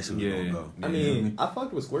Drake, and that shit was Yeah. gonna go. I mean, I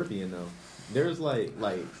fucked with Scorpion though. There's like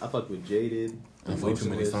I fucked with Jaded. There's way too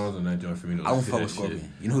many Emotionless. songs on that joint for me to I don't listen fuck to with that shit.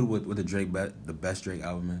 Scorpion. You know who what the best Drake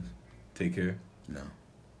album is? Take Care. No.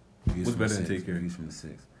 What's better than Take Care? Views from the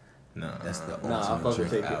Six. Nah. That's the Nah, I ultimate fuck with Drake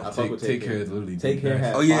Take Care. album. I fuck with Take Care is literally Take the Care best.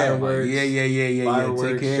 had Oh yeah, Fireworks. yeah. Fireworks,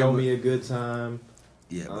 Take Care. Show Me a Good Time.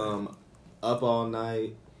 Yeah, Up All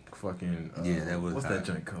Night. Fucking. Yeah, that was What's hot. that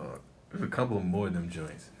joint called? There's a couple more of them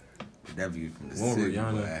joints. that View from the One with Six.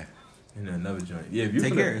 Rihanna. boy. And then another joint. Yeah, if you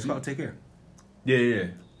Take finna- Care. It's called Take Care. Yeah.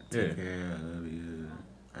 Take Care. I love you.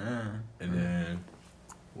 And then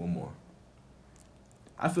one more.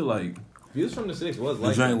 I feel like Views from the Six was The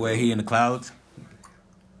like joint that. where he in the clouds.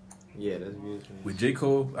 Yeah, that's Views from the with J.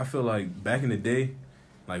 Cole, I feel like back in the day,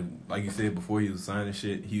 like you said before he was signing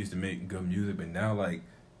shit, he used to make good music, but now like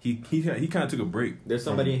he kind of took a break. There's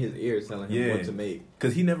somebody in his ear telling him Yeah. what to make.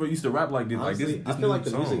 Because he never used to rap like this. Honestly, like this I feel like the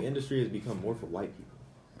song. music industry has become more for white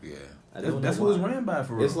people. Yeah. I don't That's know what it's why. ran by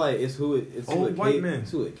for real. It's like it's who it Old white men.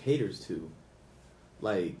 it's who it caters to.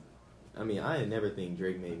 Like, I mean, I had never think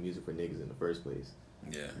Drake made music for niggas in the first place.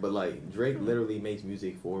 Yeah. But like Drake literally makes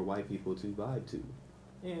music for white people to vibe to,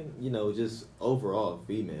 and you know just overall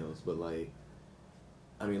females. But like,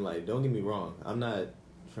 I mean, like don't get me wrong, I'm not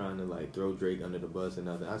trying to like throw Drake under the bus or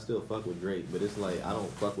nothing. I still fuck with Drake, but it's like I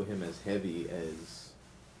don't fuck with him as heavy as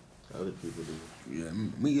other people do. Yeah.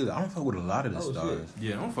 Me either. I don't fuck with a lot of the Oh, stars.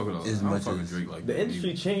 yeah, I don't fuck with all As I don't much fuck with as- Drake like The that.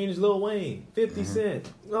 industry changed Lil Wayne, 50 Cent,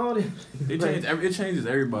 all that. It changes. It changes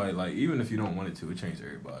everybody. Like even if you don't want it to, it changes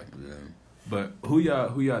everybody. Yeah. But who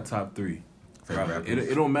y'all top three? Favorite Right. rappers?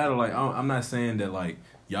 It don't matter. Like I'm not saying that like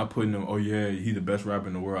y'all putting him. Oh yeah, he's the best rapper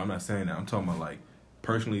in the world. I'm not saying that. I'm talking about like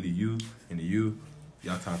personally to you and to you,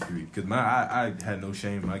 y'all top three. Cause I had no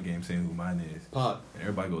shame in my game saying who mine is. Pac, And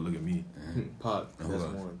everybody go look at me. Pac, Who that's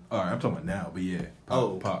else? one. All right, I'm talking about now, but yeah.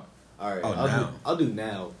 Oh. Pop. All right, Oh, now. I'll do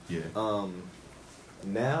now. Yeah.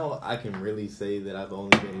 Now I can really say that I've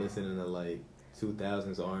only been listening to like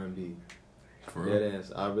 2000s R&B. For real. Dead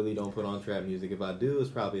ass. I really don't put on trap music. If I do, it's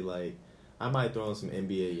probably like I might throw on some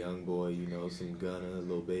NBA YoungBoy, you know, some Gunna,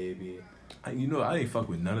 Lil Baby. I didn't fuck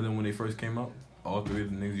with none of them when they first came out. All three of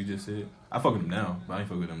the niggas you just said. I fuck with them now, but I ain't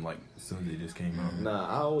fuck with them like as soon as they just came out. Nah,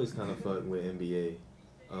 I always kind of fuck with NBA.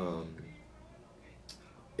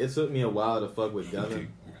 It took me a while to fuck with Gunna.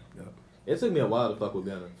 Yeah. It took me a while to fuck with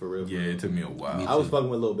Gunna, for real. Yeah, it took me a while. Me I was too. fucking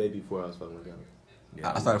with Lil Baby before I was fucking with Gunna.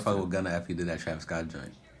 Yeah, I started fucking with Gunna after he did that Travis Scott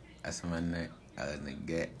joint. That's my name.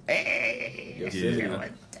 Nigga. Hey. Yosemite.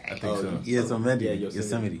 I think Oh, so. Yosemite. Yeah,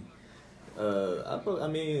 Yosemite. I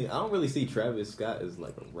mean, I don't really see Travis Scott as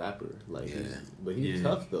like a rapper, like, Yeah. but he's Yeah.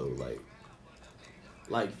 tough though,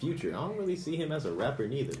 like Future. I don't really see him as a rapper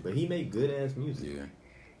neither, but he made good ass music. Yeah.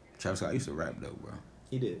 Travis Scott used to rap though, bro.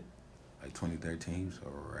 He did. Like 2013, he used to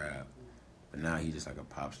rap. But now he's just like a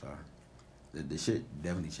pop star. The shit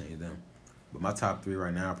definitely changed them. But my top three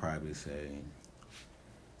right now, I'd probably say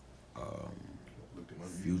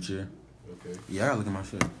Future. Okay. Yeah, I gotta look at my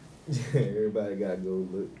shit. Everybody gotta go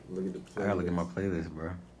look at the. I gotta look at my playlist,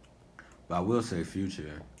 bro. But I will say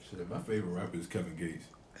Future. Shit, my favorite rapper is Kevin Gates.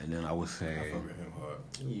 And then I would I say, fuck with him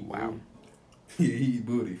hard. wow. Yeah, he eat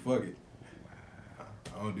booty. Fuck it.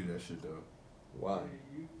 I don't do that shit though. Why?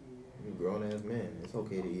 You a grown ass man. It's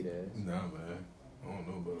okay to eat ass. Nah, man. I don't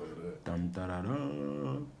know about all that. Dun, da, da, da.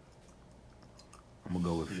 I'm gonna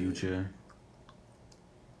go with Future,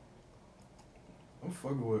 I'm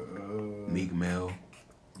fucking with Meek Mill.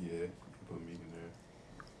 Yeah, you can put Meek in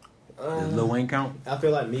there. Does Lil Wayne count? I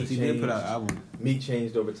feel like Meek 'Cause he did changed. put out an album. Meek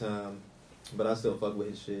changed over time, but I still fuck with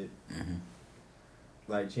his shit. Mm-hmm.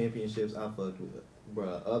 Like championships, I fucked with it.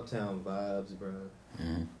 Bruh, Uptown Vibes, bruh.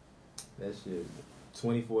 Mm-hmm. That shit.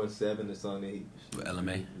 24/7, the song that he. With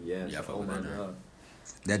LMA? Yes. Yeah, I fuck oh with my that, god.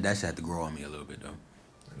 That shit had to grow on me a little bit though.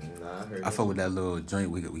 Nah, I heard. I fuck with that little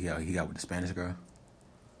joint he got with the Spanish girl.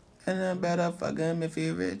 And I better fuck him if he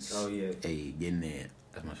rich. Oh yeah. Hey, getting there.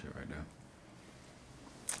 That's my shit right there.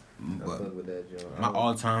 I But fuck with that joint. my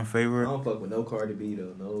all-time favorite. I don't fuck with no Cardi B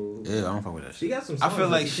though. No. Yeah, I don't fuck with that shit. She got some. I Songs feel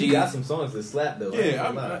like she she- got some songs that slap though.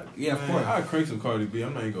 Yeah, of course. I crank some Cardi B.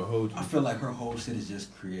 I'm not even gonna hold you. I feel like her whole shit is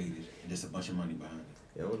just created and just a bunch of money behind it.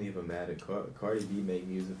 It don't even matter. Cardi B make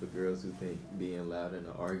music for girls who think being loud in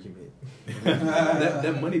an argument.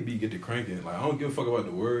 that money beat get to cranking. Like I don't give a fuck about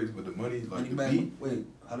the words, but the money, like the beat. Wait,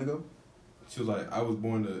 how'd it go? She was like, I was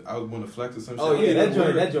born to flex or some shit. Oh yeah, that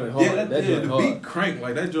joint hard. Yeah, that joint the hard. beat crank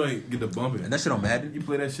like that joint get the bumping. And that shit on Madden? You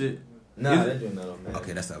play that shit? Nah, that joint not on Madden.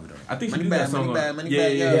 Okay, that's the other joint. I think she Money do Bag, that song Money on. Bag, Money Yeah,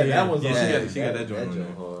 Bag, yeah, that one's on. Yeah, she got that joint That on joint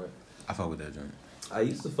there. hard. I fuck with that joint. I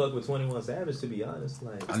used to fuck with 21 Savage, to be honest.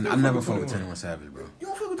 Like, I never fuck with 21 Savage, bro. You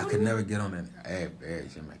don't fuck with I 21? could never get on that. Hey,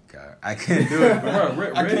 oh my god, I can't do it.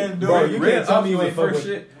 Bro, I can't do bro, it. you Red can't tell Ops me you was ain't the fuck first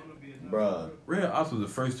with shit. bruh. Red Ops was the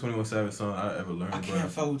first 21 Savage song I ever learned, I bro. can't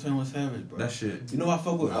fuck with 21 Savage, bro. That shit. You know I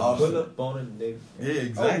fuck with I'll pull Offset. up on a nigga. Yeah,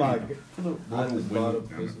 exactly. Oh my god. Pull up I on just the bought a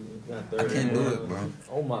window. pussy. Got I 30 can't do rounds. it, bro.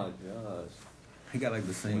 Oh my gosh. He got like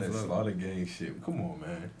the same That flow. Slaughter Gang shit. Come on,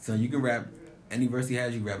 man. So you can rap any verse he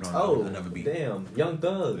has, you rap it on Oh, another beat. damn. Young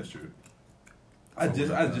Thug. That's true. I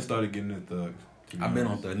just started getting into Thug. I've been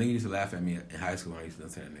on Thug. Niggas used to laugh at me in high school when I used to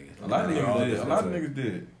listen to that nigga. A lot of niggas did. A lot of niggas. niggas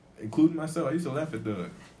did, including myself. I used to laugh at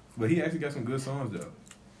Thug, but he actually got some good songs though.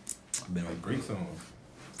 I've been Like like great songs.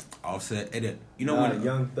 Offset. You know Nah, what?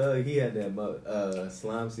 Young Thug, he had that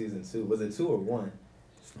Slime Season 2. Was it 2 or 1?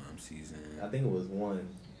 Slime season. I think it was 1.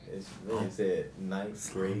 It's really said ninth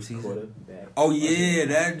Slime grade Season? quarterback. Oh yeah,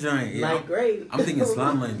 that joint. Yeah. Ninth grade. I'm thinking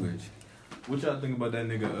slime language. What y'all think about that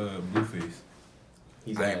nigga Blueface?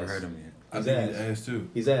 He's I ass. ain't ever heard him yet. I He's think he's ass. ass too.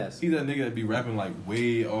 He's ass. He's that nigga that be rapping like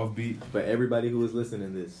way off beat. But everybody who is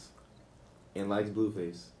listening to this and likes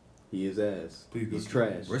Blueface, he is ass. Please go He's to-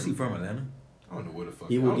 trash. Where's he from, Atlanta? I don't know where the fuck.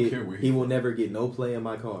 He I will don't get. care where He will never get no play in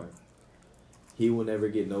my car. He will never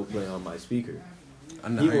get no play on my speaker.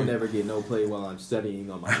 He will never get no play while I'm studying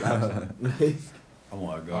on my laptop. Oh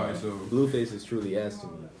my god. All right, so Blueface is truly ass to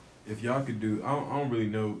me. if y'all could do, I don't really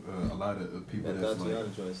know a lot of people That that's Tatiana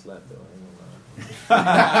like. joint slap though. I ain't gonna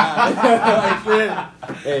lie. Like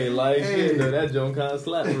shit. Hey, like shit though. That joint kind of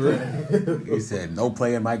slap for real. He said no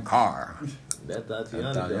play in my car. That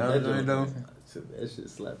Tatiana That joint. Tatiana That joint, joint. That shit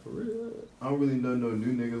slap for real. I don't really know no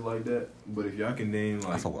new niggas like that, but if y'all can name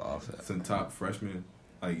I like fuck with Offset. some top freshmen,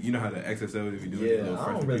 like you know how the XSL be doing. Yeah, little I don't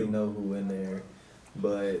freshman really people? know who in there,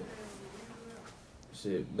 but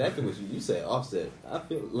shit. Back to what you said, Offset. I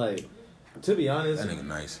feel like, to be honest, That nigga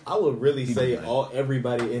nice. I would really He say be nice.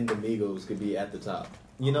 everybody in the Migos could be at the top.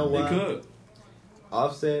 You know They why? could.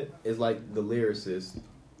 Offset is like the lyricist.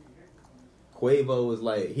 Quavo is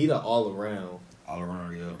like he the all around, All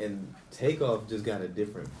around, yo. and Takeoff just got a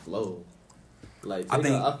different flow. Like I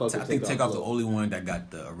Takeoff, think Takeoff the flow. only one that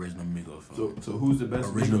got the original Migos flow. So who's the best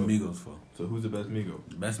Original Migo? Migos flow. So who's the best Migo?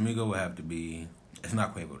 The best Migo would have to be. It's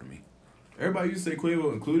not Quavo to me. Everybody used to say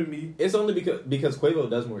Quavo, including me. It's only because Quavo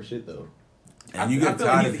does more shit though. And you I get feel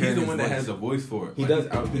tired like of he's hearing the his one that voice. has a voice for it. He Like, does.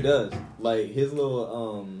 he's out He there. does. Like his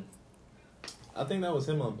little I think that was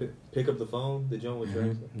him on Pick Up the Phone, the joint with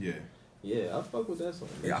Drake. Yeah. Yeah, I fuck with that song.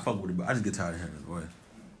 Yeah, I fuck with it, but I just get tired of hearing his voice.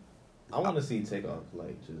 I want to see Takeoff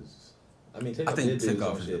like just. I mean, I Takeoff think did do his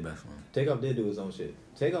Takeoff own is shit. the best one. Takeoff did do his own shit.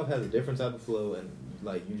 Takeoff has a different type of flow, and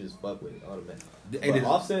like you just fuck with it automatically. Hey, But did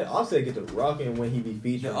Offset get to rocking when he be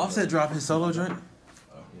featured. Offset drop his solo joint?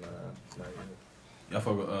 Nah, not yet. Y'all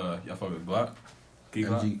fuck with Glock? Key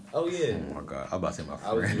Glock? MG. Oh yeah. Oh my god, I'm about to say my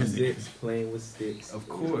I was friend. with sticks, playing with sticks. Of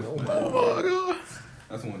course. Oh man. my god.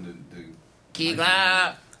 That's one of the Key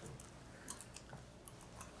Glock.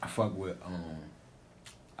 I fuck with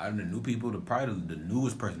out of the new people, probably the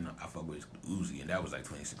newest person I fuck with is Uzi, and that was like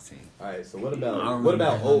 2016. All right. So what I about don't what really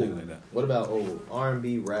about know old? niggas like that. What about old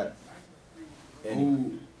R&B rap? Any-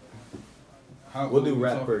 Ooh. How We'll old do we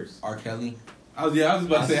rap talking? first. R. Kelly. I was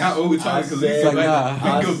about to say how old we talking because we said- go back,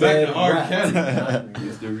 I we go back said to R. rap. Kelly.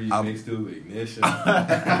 It's the remix to Ignition.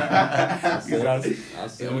 I said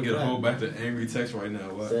I'm gonna get a rap. whole batch of angry text right now.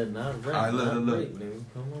 I What? said not rap. All right, look, not look. rape, nigga.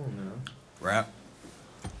 Come on now. Rap.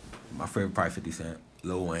 My favorite probably 50 Cent,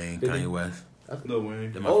 Lil Wayne, 50? Kanye West. Lil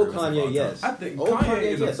Wayne. They're my Old favorites of all Kanye, time. yes. I think Old Kanye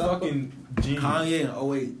is yes, a I fucking genius. Kanye in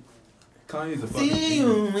 08. Kanye's a fucking See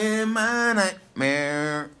genius. you in my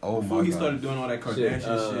nightmare. Oh Before my he god. started doing all that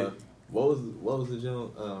Kardashian shit. What was the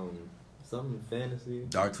joint? Something fantasy.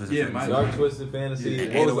 Dark Twisted Yeah, Fantasy. Dark Twisted Fantasy.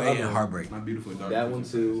 Yeah. What was the 808 other and one? Heartbreak. My beautiful dark. That one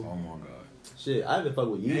too. Oh my god. Shit, I haven't fuck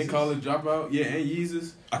with Yeezus. And College Dropout. Yeah, and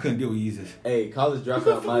Yeezus. I couldn't deal with Yeezus. Hey, College You Dropout.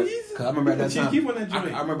 fuck My with Yeezus? Cause I remember at that Chief time. Keef on that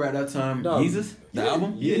joint. I remember at that time. No. Yeezus, the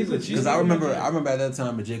album. Yeah, Yeezus, but Because I remember at that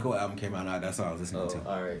time the J Cole album came out. And that's all I was listening Oh, to.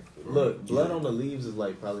 all right. Look, Blood on the Leaves is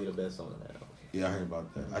like probably the best song on that album. Yeah, I heard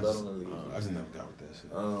about that. I Blood just, on the Leaves. I just never got with that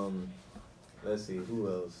shit. Let's see who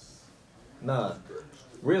else. Nah,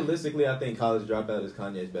 realistically, I think College Dropout is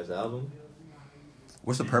Kanye's best album.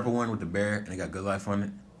 What's the purple one with the bear and it got Good Life on it?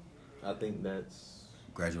 I think that's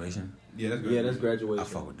Graduation. Yeah, that's Yeah, that's graduation. Graduation. I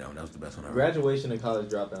fuck with that one. That was the best one ever. Graduation and College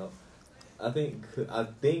Dropout. I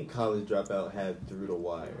think College Dropout had Through the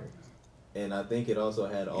Wire, and I think it also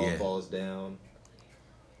had All Yeah. Falls Down.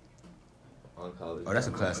 On College. Oh, that's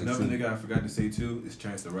a Dropout. classic. Another too. nigga I forgot to say too is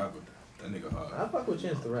Chance the Rapper. That nigga hard. I fuck with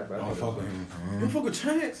Chance the Rapper. I don't fuck with him. You don't fuck with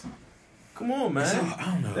Chance? Come on, man. I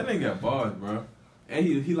don't know. That nigga got bars, bro. And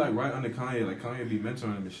he like right under Kanye. Like Kanye be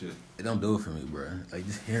mentoring him and shit. It don't do it for me, bro. Like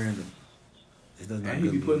just hearing the, it does not. And he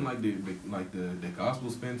good be putting music. like the gospel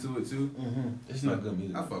spin to it too. It's not good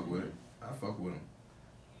music. I fuck with it. I fuck with him.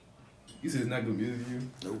 You said it's not good music to you?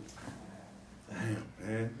 Nope. Damn,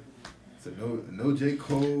 man. So no J.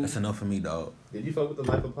 Cole. That's enough for me, dog. Did you fuck with The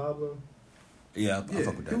Life of Pablo? Yeah, I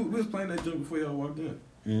fuck with that. We was playing that joint before y'all walked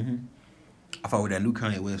in. I fuck with that new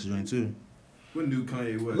Kanye West joint too. What new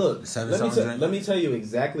Kanye West? Look, Seven songs, right? let me tell you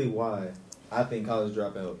exactly why I think College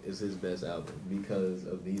Dropout is his best album, because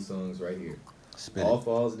of these songs right here. Spit All it.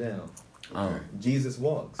 Falls Down, Jesus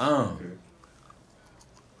Walks, Okay.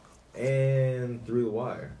 and Through the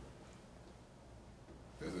Wire,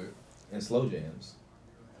 That's it. and Slow Jams.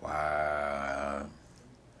 Wow.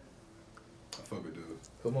 I fuck with dude.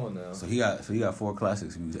 Come on now. So he got 4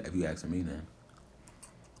 classics. If you asking me, then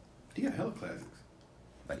He got hella classics.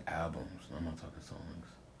 like albums. I'm not talking songs.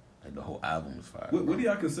 Like the whole album is fire. What do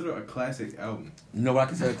y'all consider a classic album? You know what I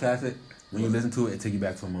consider a classic? When you listen to it, it take you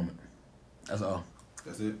back to a moment. That's all.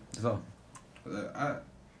 That's it. That's all.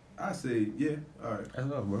 I say yeah. All right.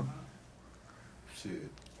 That's all, bro. Shit.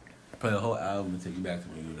 Play the whole album and take you back to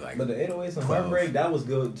when you were like. But the 808s and 12. Heartbreak, that was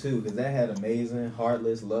good too, because that had Amazing,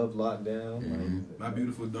 Heartless, Love Lockdown. Mhm. Like, My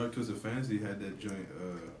Beautiful Dark Twisted Fantasy had that joint.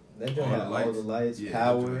 that joint had All the Lights, Yeah,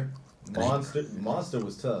 Power, Monster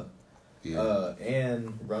was tough, Yeah.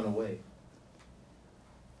 and Runaway.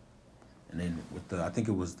 And then with the, I think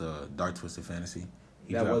it was the Dark Twisted Fantasy.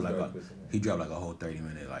 He That dropped was like Dark a, Twisted Fantasy. he dropped like a whole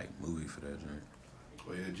 30-minute like movie for that joint.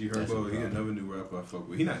 Oh yeah, G That's Herbo. a He problem. another new rapper I fuck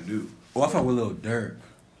with. He not new. Oh, I fuck with Lil Durk.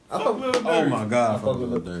 I Fuck fuck, Lil Durk. Oh my god, I I fuck fuck with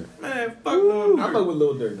with Lil Durk. Man, fuck Lil I Durk. fuck with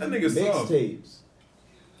Lil Durk. That nigga soft. Mixtapes.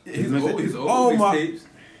 His Mixtape- old Oh my- mixtapes.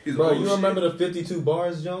 His Bro, old you shit. remember the 52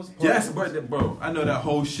 bars, Jones? Yes, bro. I know that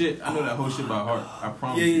whole shit. I know that whole shit by heart. I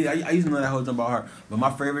promise. Yeah, I used to know that whole thing about her. But my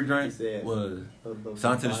favorite drink He said- was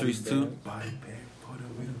Sound to the Streets too. Body bag for the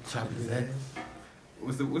wheel. Chop his ass.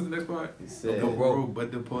 What's the next part? He said, The road,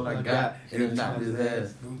 but the pull I got, and and chop his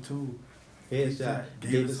ass. No two. Headshot,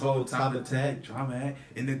 gave his whole top attack. Drama act,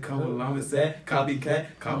 in the cover, llama Set, set, copycat,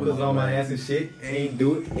 coppers on my ass and shit. Ain't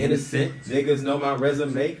do it, innocent. Niggas know my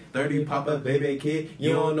resume. 30 Papa, baby kid.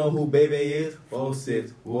 You don't know who baby is.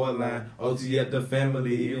 4-6, Warline, OG at the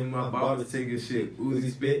family. Even my barber taking shit.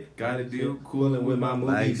 Uzi spit, got a deal. Coolin' with my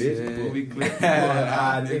movie, Like bitch. shit. Movie clip.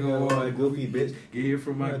 Ah, nigga, want a goofy bitch. Get here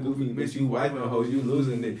from my goofy bitch. You wiping hoes, you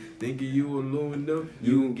losing it. Thinking you aluminum,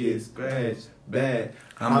 you gon' get scratched. Bad.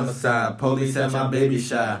 Homicide, police at my baby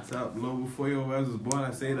shop. Top low before your ass was born,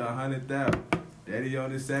 I say the 100,000. Daddy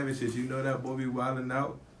on this savage shit, you know that boy be wildin'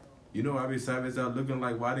 out. You know I be savage out looking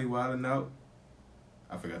like why they wildin' out.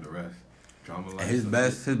 I forgot the rest. Drama And like his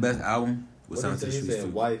best album was What Sound he to the said? He Streets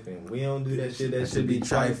said, too. wifing. We don't do that shit. That That should be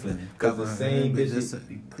trifling. Cause the same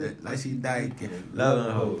bitch like she died, loving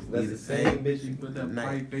loving hoes. hoes. That's the same bitch you put that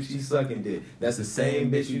pipe and she sucking dick. That's the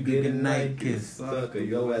same bitch you get a night kiss. Sucker,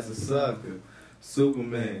 yo ass a sucker.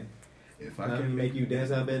 Superman. If I can make you dance,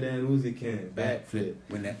 I bet that Uzi can. Backflip.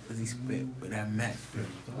 When that pussy spit, when that match spit.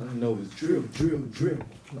 All I know is drill.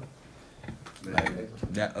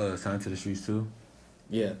 Like that Sound to the Streets too.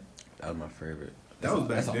 Yeah. That was my favorite. That was back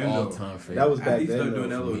That's then, an though. all-time favorite. That was After he back started then, doing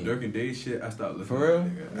that though, little for me. Dirk and Dave shit, I stopped listening For to real?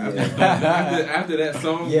 that nigga. Yeah. After that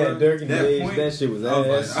song, Yeah, bro, Dirk and that Dave, point, that shit was I was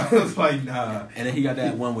ass. like, I was like, nah. And then he got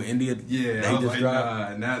that one with India. Yeah, that I he was just like,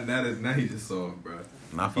 dropped. nah. Now he just soft, bro.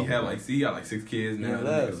 Nah, I He fuck had with like, him. see, he got like 6 kids now. Yeah, That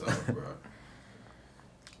that. nigga soft, bro.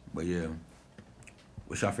 But yeah,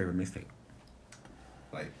 what's your favorite mixtape?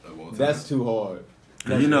 Like, of all time. That's too hard.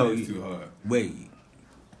 You know, it's too hard. wait,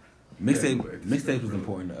 Yeah, mixtape was bro.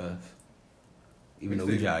 important to us, even though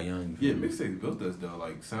we Mixtape- got young. you Yeah, feel me? mixtapes built us though.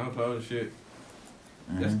 Like SoundCloud and shit.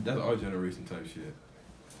 That's our generation type shit.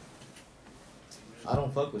 I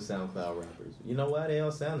don't fuck with SoundCloud rappers. You know why? They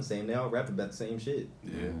all sound the same. They all rap about the same shit.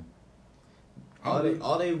 Yeah.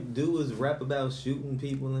 All they do is rap about shooting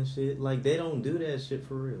people and shit. Like, they don't do that shit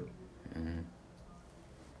for real.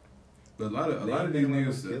 But a lot of They ain't these making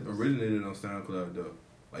no niggas skills. originated on SoundCloud though.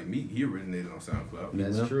 Like Meek, he originated on SoundCloud. Yeah.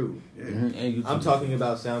 That's true. Yeah. And YouTube. I'm talking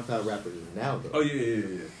about SoundCloud rappers now, though. Oh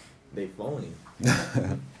yeah. They phony.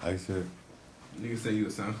 I said. Niggas say you a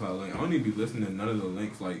SoundCloud link. I don't even be listening to none of the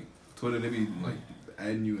links. Like Twitter, they be like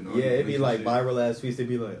adding you and all Yeah, that it'd be like shit. viral ass tweets. It'd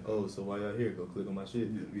be like, oh, so why y'all here? Go click on my shit.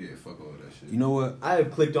 Yeah, fuck all that shit. You know what? I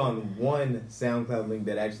have clicked on one SoundCloud link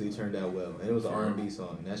that actually turned out well, and it was an R&B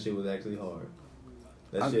song. And that shit was actually hard.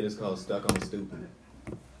 That shit is called "Stuck on Stupid."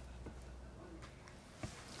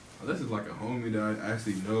 Unless it's like a homie that I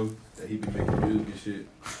actually know that he be making music and shit.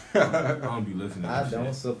 I don't be listening to I that don't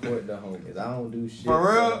shit. support the homies. I don't do shit. For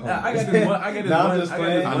real? the Nah, I homies. got this one. I got this Nah, one. I'm just I got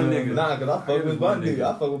this playing. one nigga. Nah, cause I I fuck got with this one Bundu. nigga.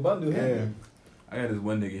 I fuck with Bundu. Yeah. I got this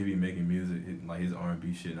one nigga. He be making music, like his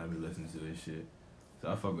R&B shit, and I be listening to his shit.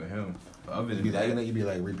 So I fuck with him. But other You than be that, liking it, you be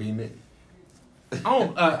like repeating it. I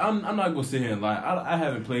don't. I'm not gonna sit here and lie. I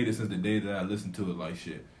haven't played it since the day that I listened to it like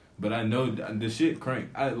shit. But I know the shit crank.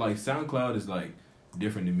 I like SoundCloud is like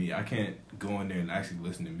different to me. I can't go in there and actually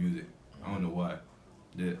listen to music. I don't know why.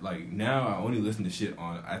 Like now I only listen to shit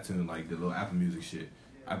on iTunes, like the little Apple Music shit.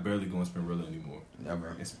 I barely go on Spinrilla anymore. Never.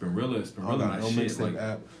 And Spinrilla I don't my got no shit. mixtape Like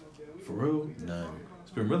app. for real, None.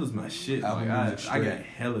 Spinrilla's my shit. Apple Like Music I got straight.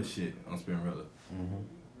 hella shit on Spinrilla.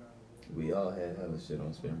 We all had hella shit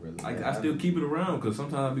on Spinrilla. I still keep it around because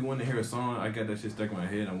sometimes I be wanting to hear a song. I got that shit stuck in my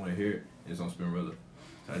head. I want to hear it. And it's on Spinrilla.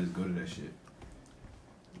 So I just go to that shit.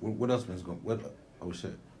 What else been going? Oh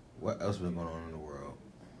shit! What else been going on in the world?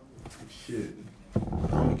 Shit.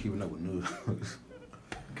 I'm been keeping up with news.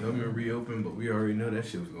 Government reopened, but we already know that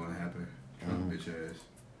shit was going to happen. Trump bitch ass.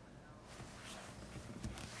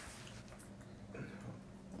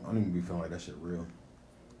 I don't even be feeling like that shit real.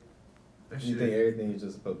 That You shit. think everything is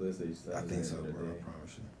just publicity? I think so, at the end of bro. the I day?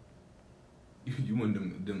 promise you. You want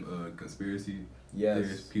them conspiracy Yes.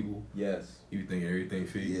 theorist people? Yes. You think everything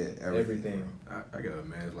fake? Yeah, Everything. I got a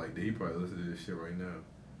man like that. He probably listen to this shit right now.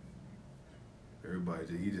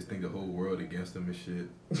 Everybody, he just think the whole world against him and shit.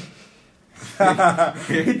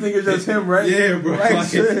 He think it's just him, right? Yeah, bro. Like, Like,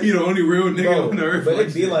 shit. he the only real nigga Bro, on earth. but like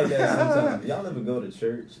it be shit. like that sometimes. Y'all ever go to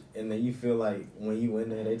church and then you feel like when you in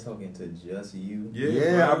there, they talking to just you?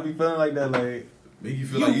 Yeah, I bro. be feeling like that. Like, Make you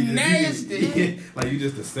feel You like you nasty. just like you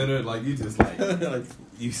just the center, like you just like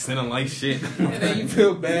you sinning like shit. and then you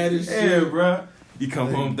feel bad as Yeah, shit. bro. You come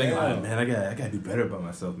Like, home thinking, damn. like, man, I gotta do better about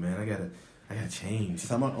myself, man. I gotta change.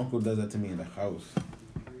 So my uncle does that to me in the house.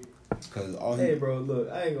 Cause all he Hey, bro,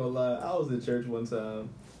 look, I ain't gonna lie. I was at church one time,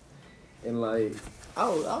 and like, I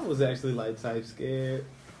was actually like type scared.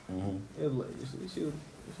 It was like she was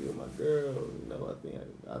my girl. You know,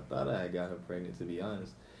 I thought I had got her pregnant, to be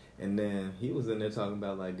honest. And then he was in there talking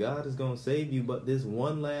about like God is gonna save you, but this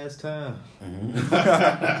one last time.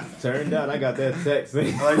 Turned out I got that text.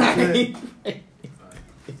 Like,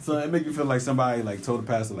 so it make you feel like somebody like told the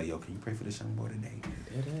pastor like, yo, can you pray for this young boy today?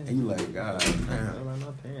 And you like, God, damn.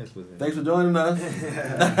 My parents was in. Thanks for joining us.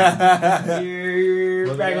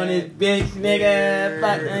 You're back on this bitch, nigga.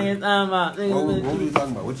 Fuck niggas, What were you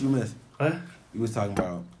talking about? What you missed? What? You was talking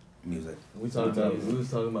about music. We was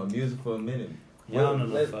talking about music for a minute. Y'all know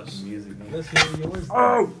no Let's- fucking music, man. Let's hear yours.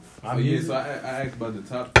 Oh, Oh yeah, so I asked about the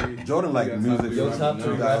top three. Jordan like You got music. Your rappers top now.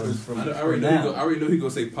 three rappers For from I for already know now. I already know he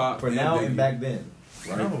gonna say pop For now Biggie, and back then.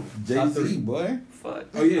 right? No. Jay-Z, boy. Fuck.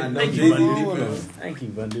 Oh yeah, I know Thank Jay-Z you, deep Bundu. in. Thank you,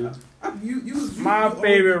 Bundu. You My always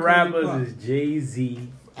favorite call me rappers Pop. is Jay-Z.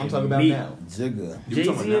 I'm talking about Meek. now. Jigga. You Jay-Z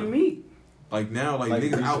talking about and now? Meek. Like now, like Like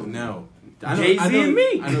niggas out recently. now. Jay-Z and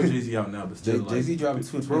Meek. I know Jay-Z out now, but still, Jay-Z like, dropped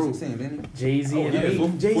 2 in bro. 2016, didn't Jay-Z Oh, and yeah,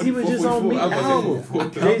 Meek. Jay-Z was just on Meek 444. I was about to album. say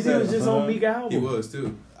 444. Jay-Z was just on Meek He album. was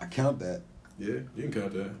too. I count that. Yeah, you can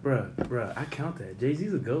count that. Bruh, I count that.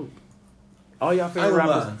 Jay-Z's a GOAT. All y'all I favorite ain't gonna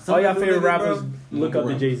lie. rappers, Some all y'all people favorite really, rappers bro, look up to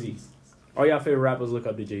rap. Jay-Z. All y'all favorite rappers look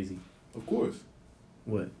up to Jay-Z. Of course.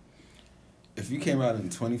 What? If you came out in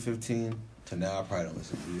 2015 to now, I probably don't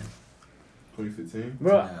listen to you. 2015.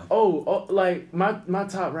 Bro, Yeah. like my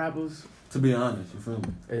top rappers To be honest, you feel me?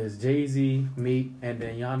 is Jay-Z, Meek, and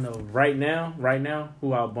then y'all know right now,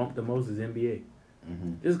 who I'll bump the most is NBA.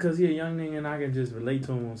 Just because he a young nigga and I can just relate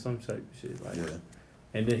to him on some type of shit. Like, Yeah.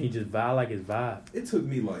 and then he just vibe like his vibe. It took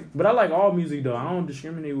me like But I like all music though. I don't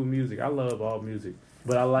discriminate with music. I love all music.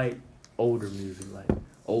 But I like older music, like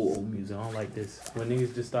old music. I don't like this. When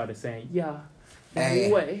niggas just started saying, yeah, Hey.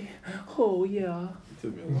 no way. Oh yeah. it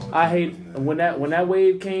took me a long time. I hate to listen to when that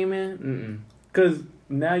wave came in, cause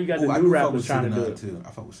now you got the Ooh, I new do fuck rappers with trying to do 6ix9ine it. too. I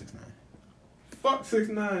fuck with 6ix9ine. Fuck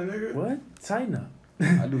 6ix9ine, nigga. What? Tighten up.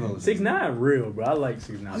 I do fuck with 6ix9ine real, bro. I like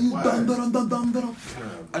 6ix9ine. Why? Dum.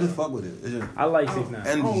 I just Nah, fuck with it. It's just, I like I 6ix9ine.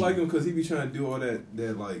 And- don't like him because he be trying to do all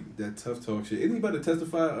that tough talk shit. Isn't he about to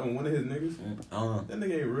testify on one of his niggas? I don't know. That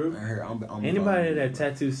nigga ain't real. I heard, I'm Anybody that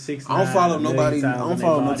tattoos 6ix9ine. I don't follow nobody. I don't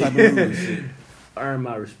follow no type of news shit. Earn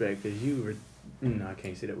my respect, cause you were. No, I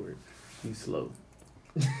can't say that word. You slow.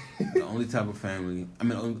 The only type of family,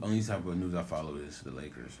 only type of news I follow is the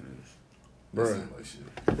Lakers news. Bruh. That sound like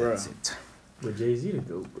shit. Bruh. That's it. But Jay-Z to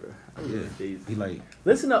go, bro. I Yeah. love Jay-Z. He like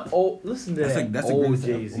Listen to that a old great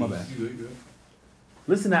Jay-Z. Oh, my bad. You good?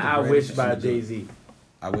 Listen to The I Wish greatest by shit to do. Jay-Z.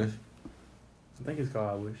 I wish. I think it's called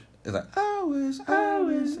I Wish. It's like I wish. I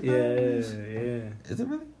wish. Yeah, I wish. yeah. Is it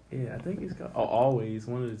really? Yeah, I think it's called Always,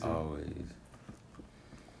 one of the two. Always.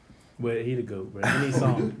 But he the GOAT, bro. Any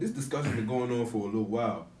song. This discussion been going on for a little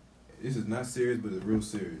while. This is not serious, but it's real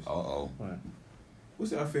serious. What?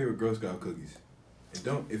 What's your favorite Girl Scout cookies? And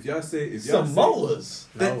don't if y'all say Samoa's.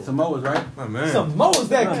 No. Samoa's, right? my man. Samoa's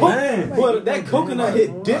that man. but that coconut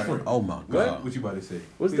hit different. Oh my What? god. What you about to say?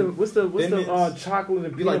 What's the Thin Mints? chocolate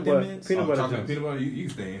and You like peanut Thin butter Mints? peanut butter chocolate jumps? peanut butter. You can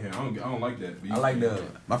stay in here. I don't like that. but you I like stay in the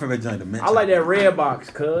here. my favorite joint, the mint. I like that red box,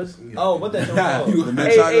 cuz. Oh, what that joint called? The mint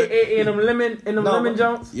Hey, chocolate. hey, and them lemon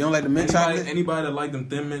jumps. You don't like the mint Anybody, chocolate? anybody that like them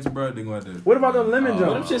Thin Mints, bro, they gonna have to. What about them lemon But them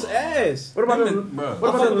jumps? shit's ass. What about Thin them? Mint, bro.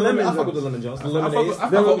 What about them lemon I fuck with jumps? the lemon joints. The I fuck lemonades.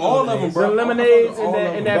 with all of them, bro. The lemonades I fuck with all and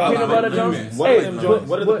of them, that bro. peanut I butter like jumps. lemons. What are them joints?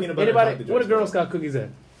 What are the peanut butter Anybody? chocolate What are joints Girl called? Scout cookies at?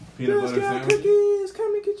 Peanut Girl butter Scout sandwich. cookies,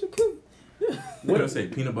 come and get your cookie. What did I say?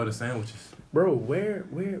 Peanut butter sandwiches. Bro, where?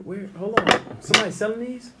 Hold on. Somebody selling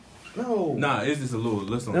these? No. Nah, it's just a little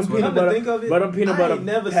list on Them Twitter. peanut Come to butter, think of it, but them peanut I butter ain't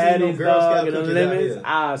never seen no patties, Girl Scout dog, and them cookies out lemons. here.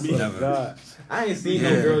 I swear to never. God. I ain't seen Yeah.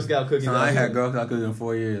 no Girl Scout cookies. Son, out I ain't here. had Girl Scout cookies in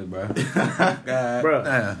 4 years, bro. God Bro.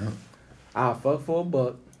 damn. I'll fuck for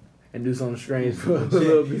 $1 and do something strange for a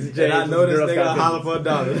little piece of change. And I know this Girl nigga Scout holler cookies. for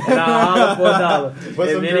 $1. And I'll holler for $1. For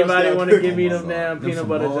If some Girl anybody Scout want to give cookies. me Oh them my damn God. peanut Them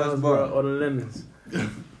butter Samoa's, jumps, bro. bro, or the lemons. You know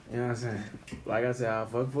what I'm saying? Like I said, I'll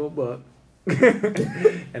fuck for $1.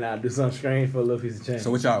 And I'll do something strange for a little piece of change.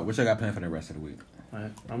 So what y'all got planned for the rest of the week? Right.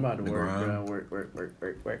 I'm about to The work, grind. bro. Work.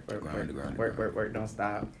 Grind. Work. Don't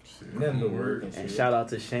stop. Nothing but work and And shit. shout out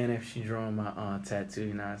to Shannon if she drawing my tattoo.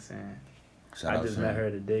 You know what I'm saying? Shout I out just Shannon. met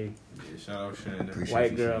her today. Yeah, shout out Shannon. Appreciate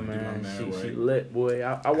White you, girl, Shannon. man. man, She right? lit, boy.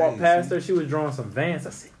 I walked past her. She was drawing some Vans. I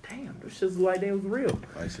said, damn, this shit's like they was real.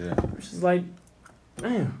 Like shit. She's like,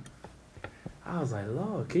 damn. I was like,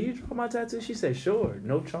 Lord, can you draw my tattoo? She said, sure.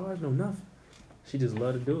 No charge, no nothing. She just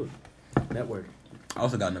love to do it. Network. I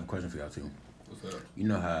also got another question for y'all too. What's up? You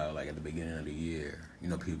know how like at the beginning of the year, you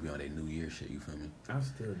know people be on their New Year shit. You feel me? I'm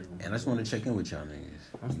still doing. And I just want to check in with y'all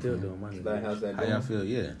niggas. I'm still doing money. Like, how's that How y'all going? feel?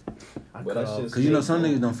 Yeah. Well, that shit's Cause you know sick, some bro.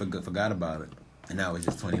 niggas don't forgot about it, and now it's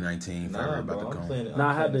just 2019. Forever Nah, about bro, to I'm come. planting. Nah, I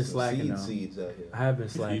I'm have been planting some slacking, though. seeds out here. I have been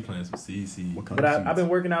He slacking. playing some CC. What kind But of I've been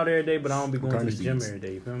working out every day, but I don't be going to kind the of gym seeds? every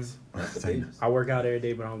day. You feel me? seeds? I work out every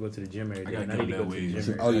day, but I don't go to the gym every I day. gotta And I get need to on go that to the wave.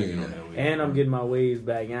 gym. Oh, every yeah, day. yeah. On that wave. And I'm getting my waves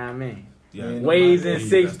back. You know what I mean? Yeah. Man, Waves my and days,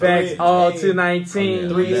 six that's packs, right. all Hey,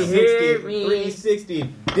 219. oh, yeah. You hear me?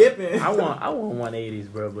 360 dipping. I want 180s,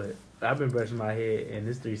 bro, but I've been brushing my head, and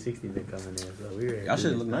this 360 been coming in, so we ready. Y'all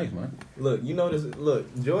should look nice, man. Look, you know this. Look,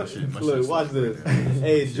 Jordan. My Look, shit watch this.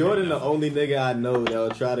 Hey, Jordan, the only nigga I know that will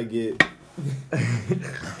try to get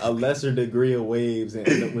a lesser degree of waves and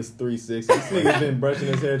end up with 360. This nigga's been brushing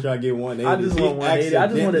his hair trying to get 180. I just want 180. I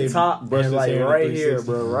just want the top, brush and his like hair to right here,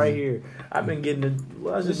 360. bro, right here. I've been getting the.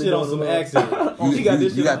 Well, I This just been shit on doing some a little- accident. You, She got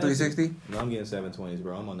this you shit got on 360. No, I'm getting 720s,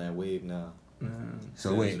 bro. I'm on that wave now.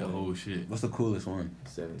 So wait, The whole shit. what's the coolest one?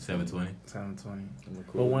 720. 720. I'm a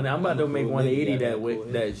But cool- I'm about to a make cool 180 nigga, got that cool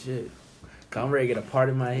head. that shit. 'Cause I'm ready to get a part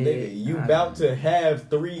in my head. Nigga, you Nah, about to have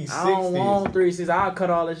 360s. I don't want 360. I'll cut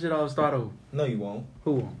all this shit off. Start over. No, you won't.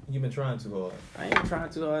 Who won't? You've been trying too hard. I ain't trying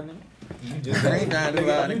too hard, nigga. You just I ain't trying too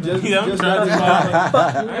hard, You nigga. just, Yeah, I'm just trying got too hard.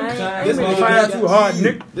 Fuck you, I This ain't nigga trying got- too hard,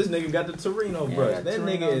 nigga. This nigga got the Torino Yeah, brush. got That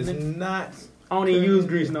Torino, nigga is nigga. not. I don't even use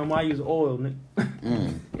grease no more. I use oil, nigga.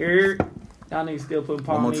 Mm. Here, y'all niggas still putting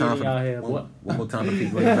One more pomade time in for y'all hair. one, What? one more time for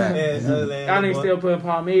people in the back. And other than Y'all that, niggas boy- still putting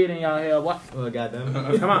pomade in y'all hair. What? Oh,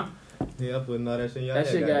 goddamn. Come on. Yeah, I'm putting all that shit in your That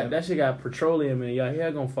head, shit goddamn. got petroleum in it. Your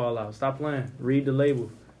hair gonna fall out. Stop playing. Read the label.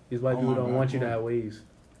 These white Oh people my don't God, want you to bro. have waves.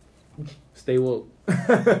 Stay woke.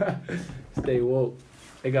 Stay woke.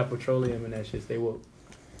 They got petroleum in that shit. Stay woke.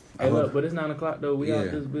 Hey, look, but it's 9 o'clock though. We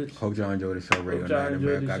out this bitch. Hope y'all enjoyed the show, Radio Hope y'all 9 enjoyed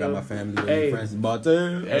America. the I got show. my family, Hey. Francis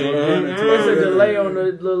Barton. Hey, it's a delay on the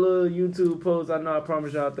little YouTube post. I know I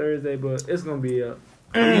promised y'all Thursday, but it's gonna be up.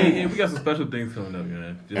 Yeah, we got some special things coming up,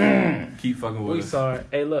 man. Just keep fucking with We us. sorry.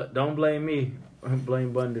 Hey, look, don't blame me.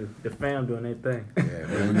 Blame Bundu. The fam doing their thing.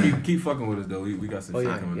 Yeah, Yeah, keep fucking with us though. We got some Oh, shit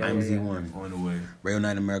yeah, coming yeah, up I'm Z1. on the way. Radio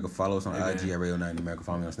 9 America. Follow us on Hey, IG man. at Radio 9 America.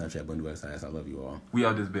 Follow me on Snapchat, Bundu Westside. I love you all. We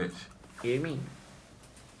out this bitch. Hear me?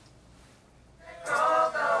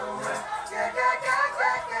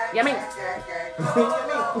 Yummy.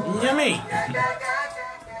 Yummy.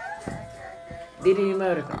 Diddy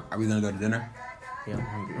Murder. Are we gonna go to dinner? Yeah, I'm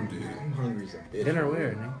hungry. I'm dead. I'm hungry as a bitch. Dinner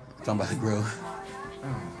where, nigga? Talking about the grill.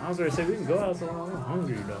 Oh, I was gonna say we can go out, so I'm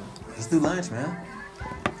hungry though. Let's do lunch, man.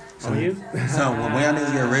 On you? So when y'all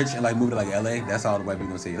niggas get rich and like move to like LA, that's all the white people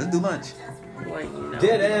gonna say. Let's do lunch. Like, no.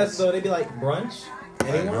 Dead ass. So they be like brunch.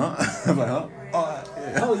 Anyone? I'm like, huh? Oh,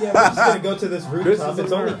 yeah. Oh yeah, we're just gonna go to this This rooftop. is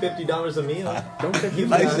It's a only run. $50 a meal. Don't think you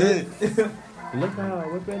Like got it. shit. Look how I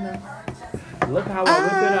whip it out. Look how I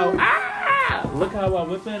whip it out. Ah! Look how I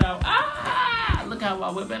whip it out. Ah! Look how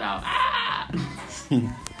I whip it out. Ah! That's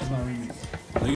my remix.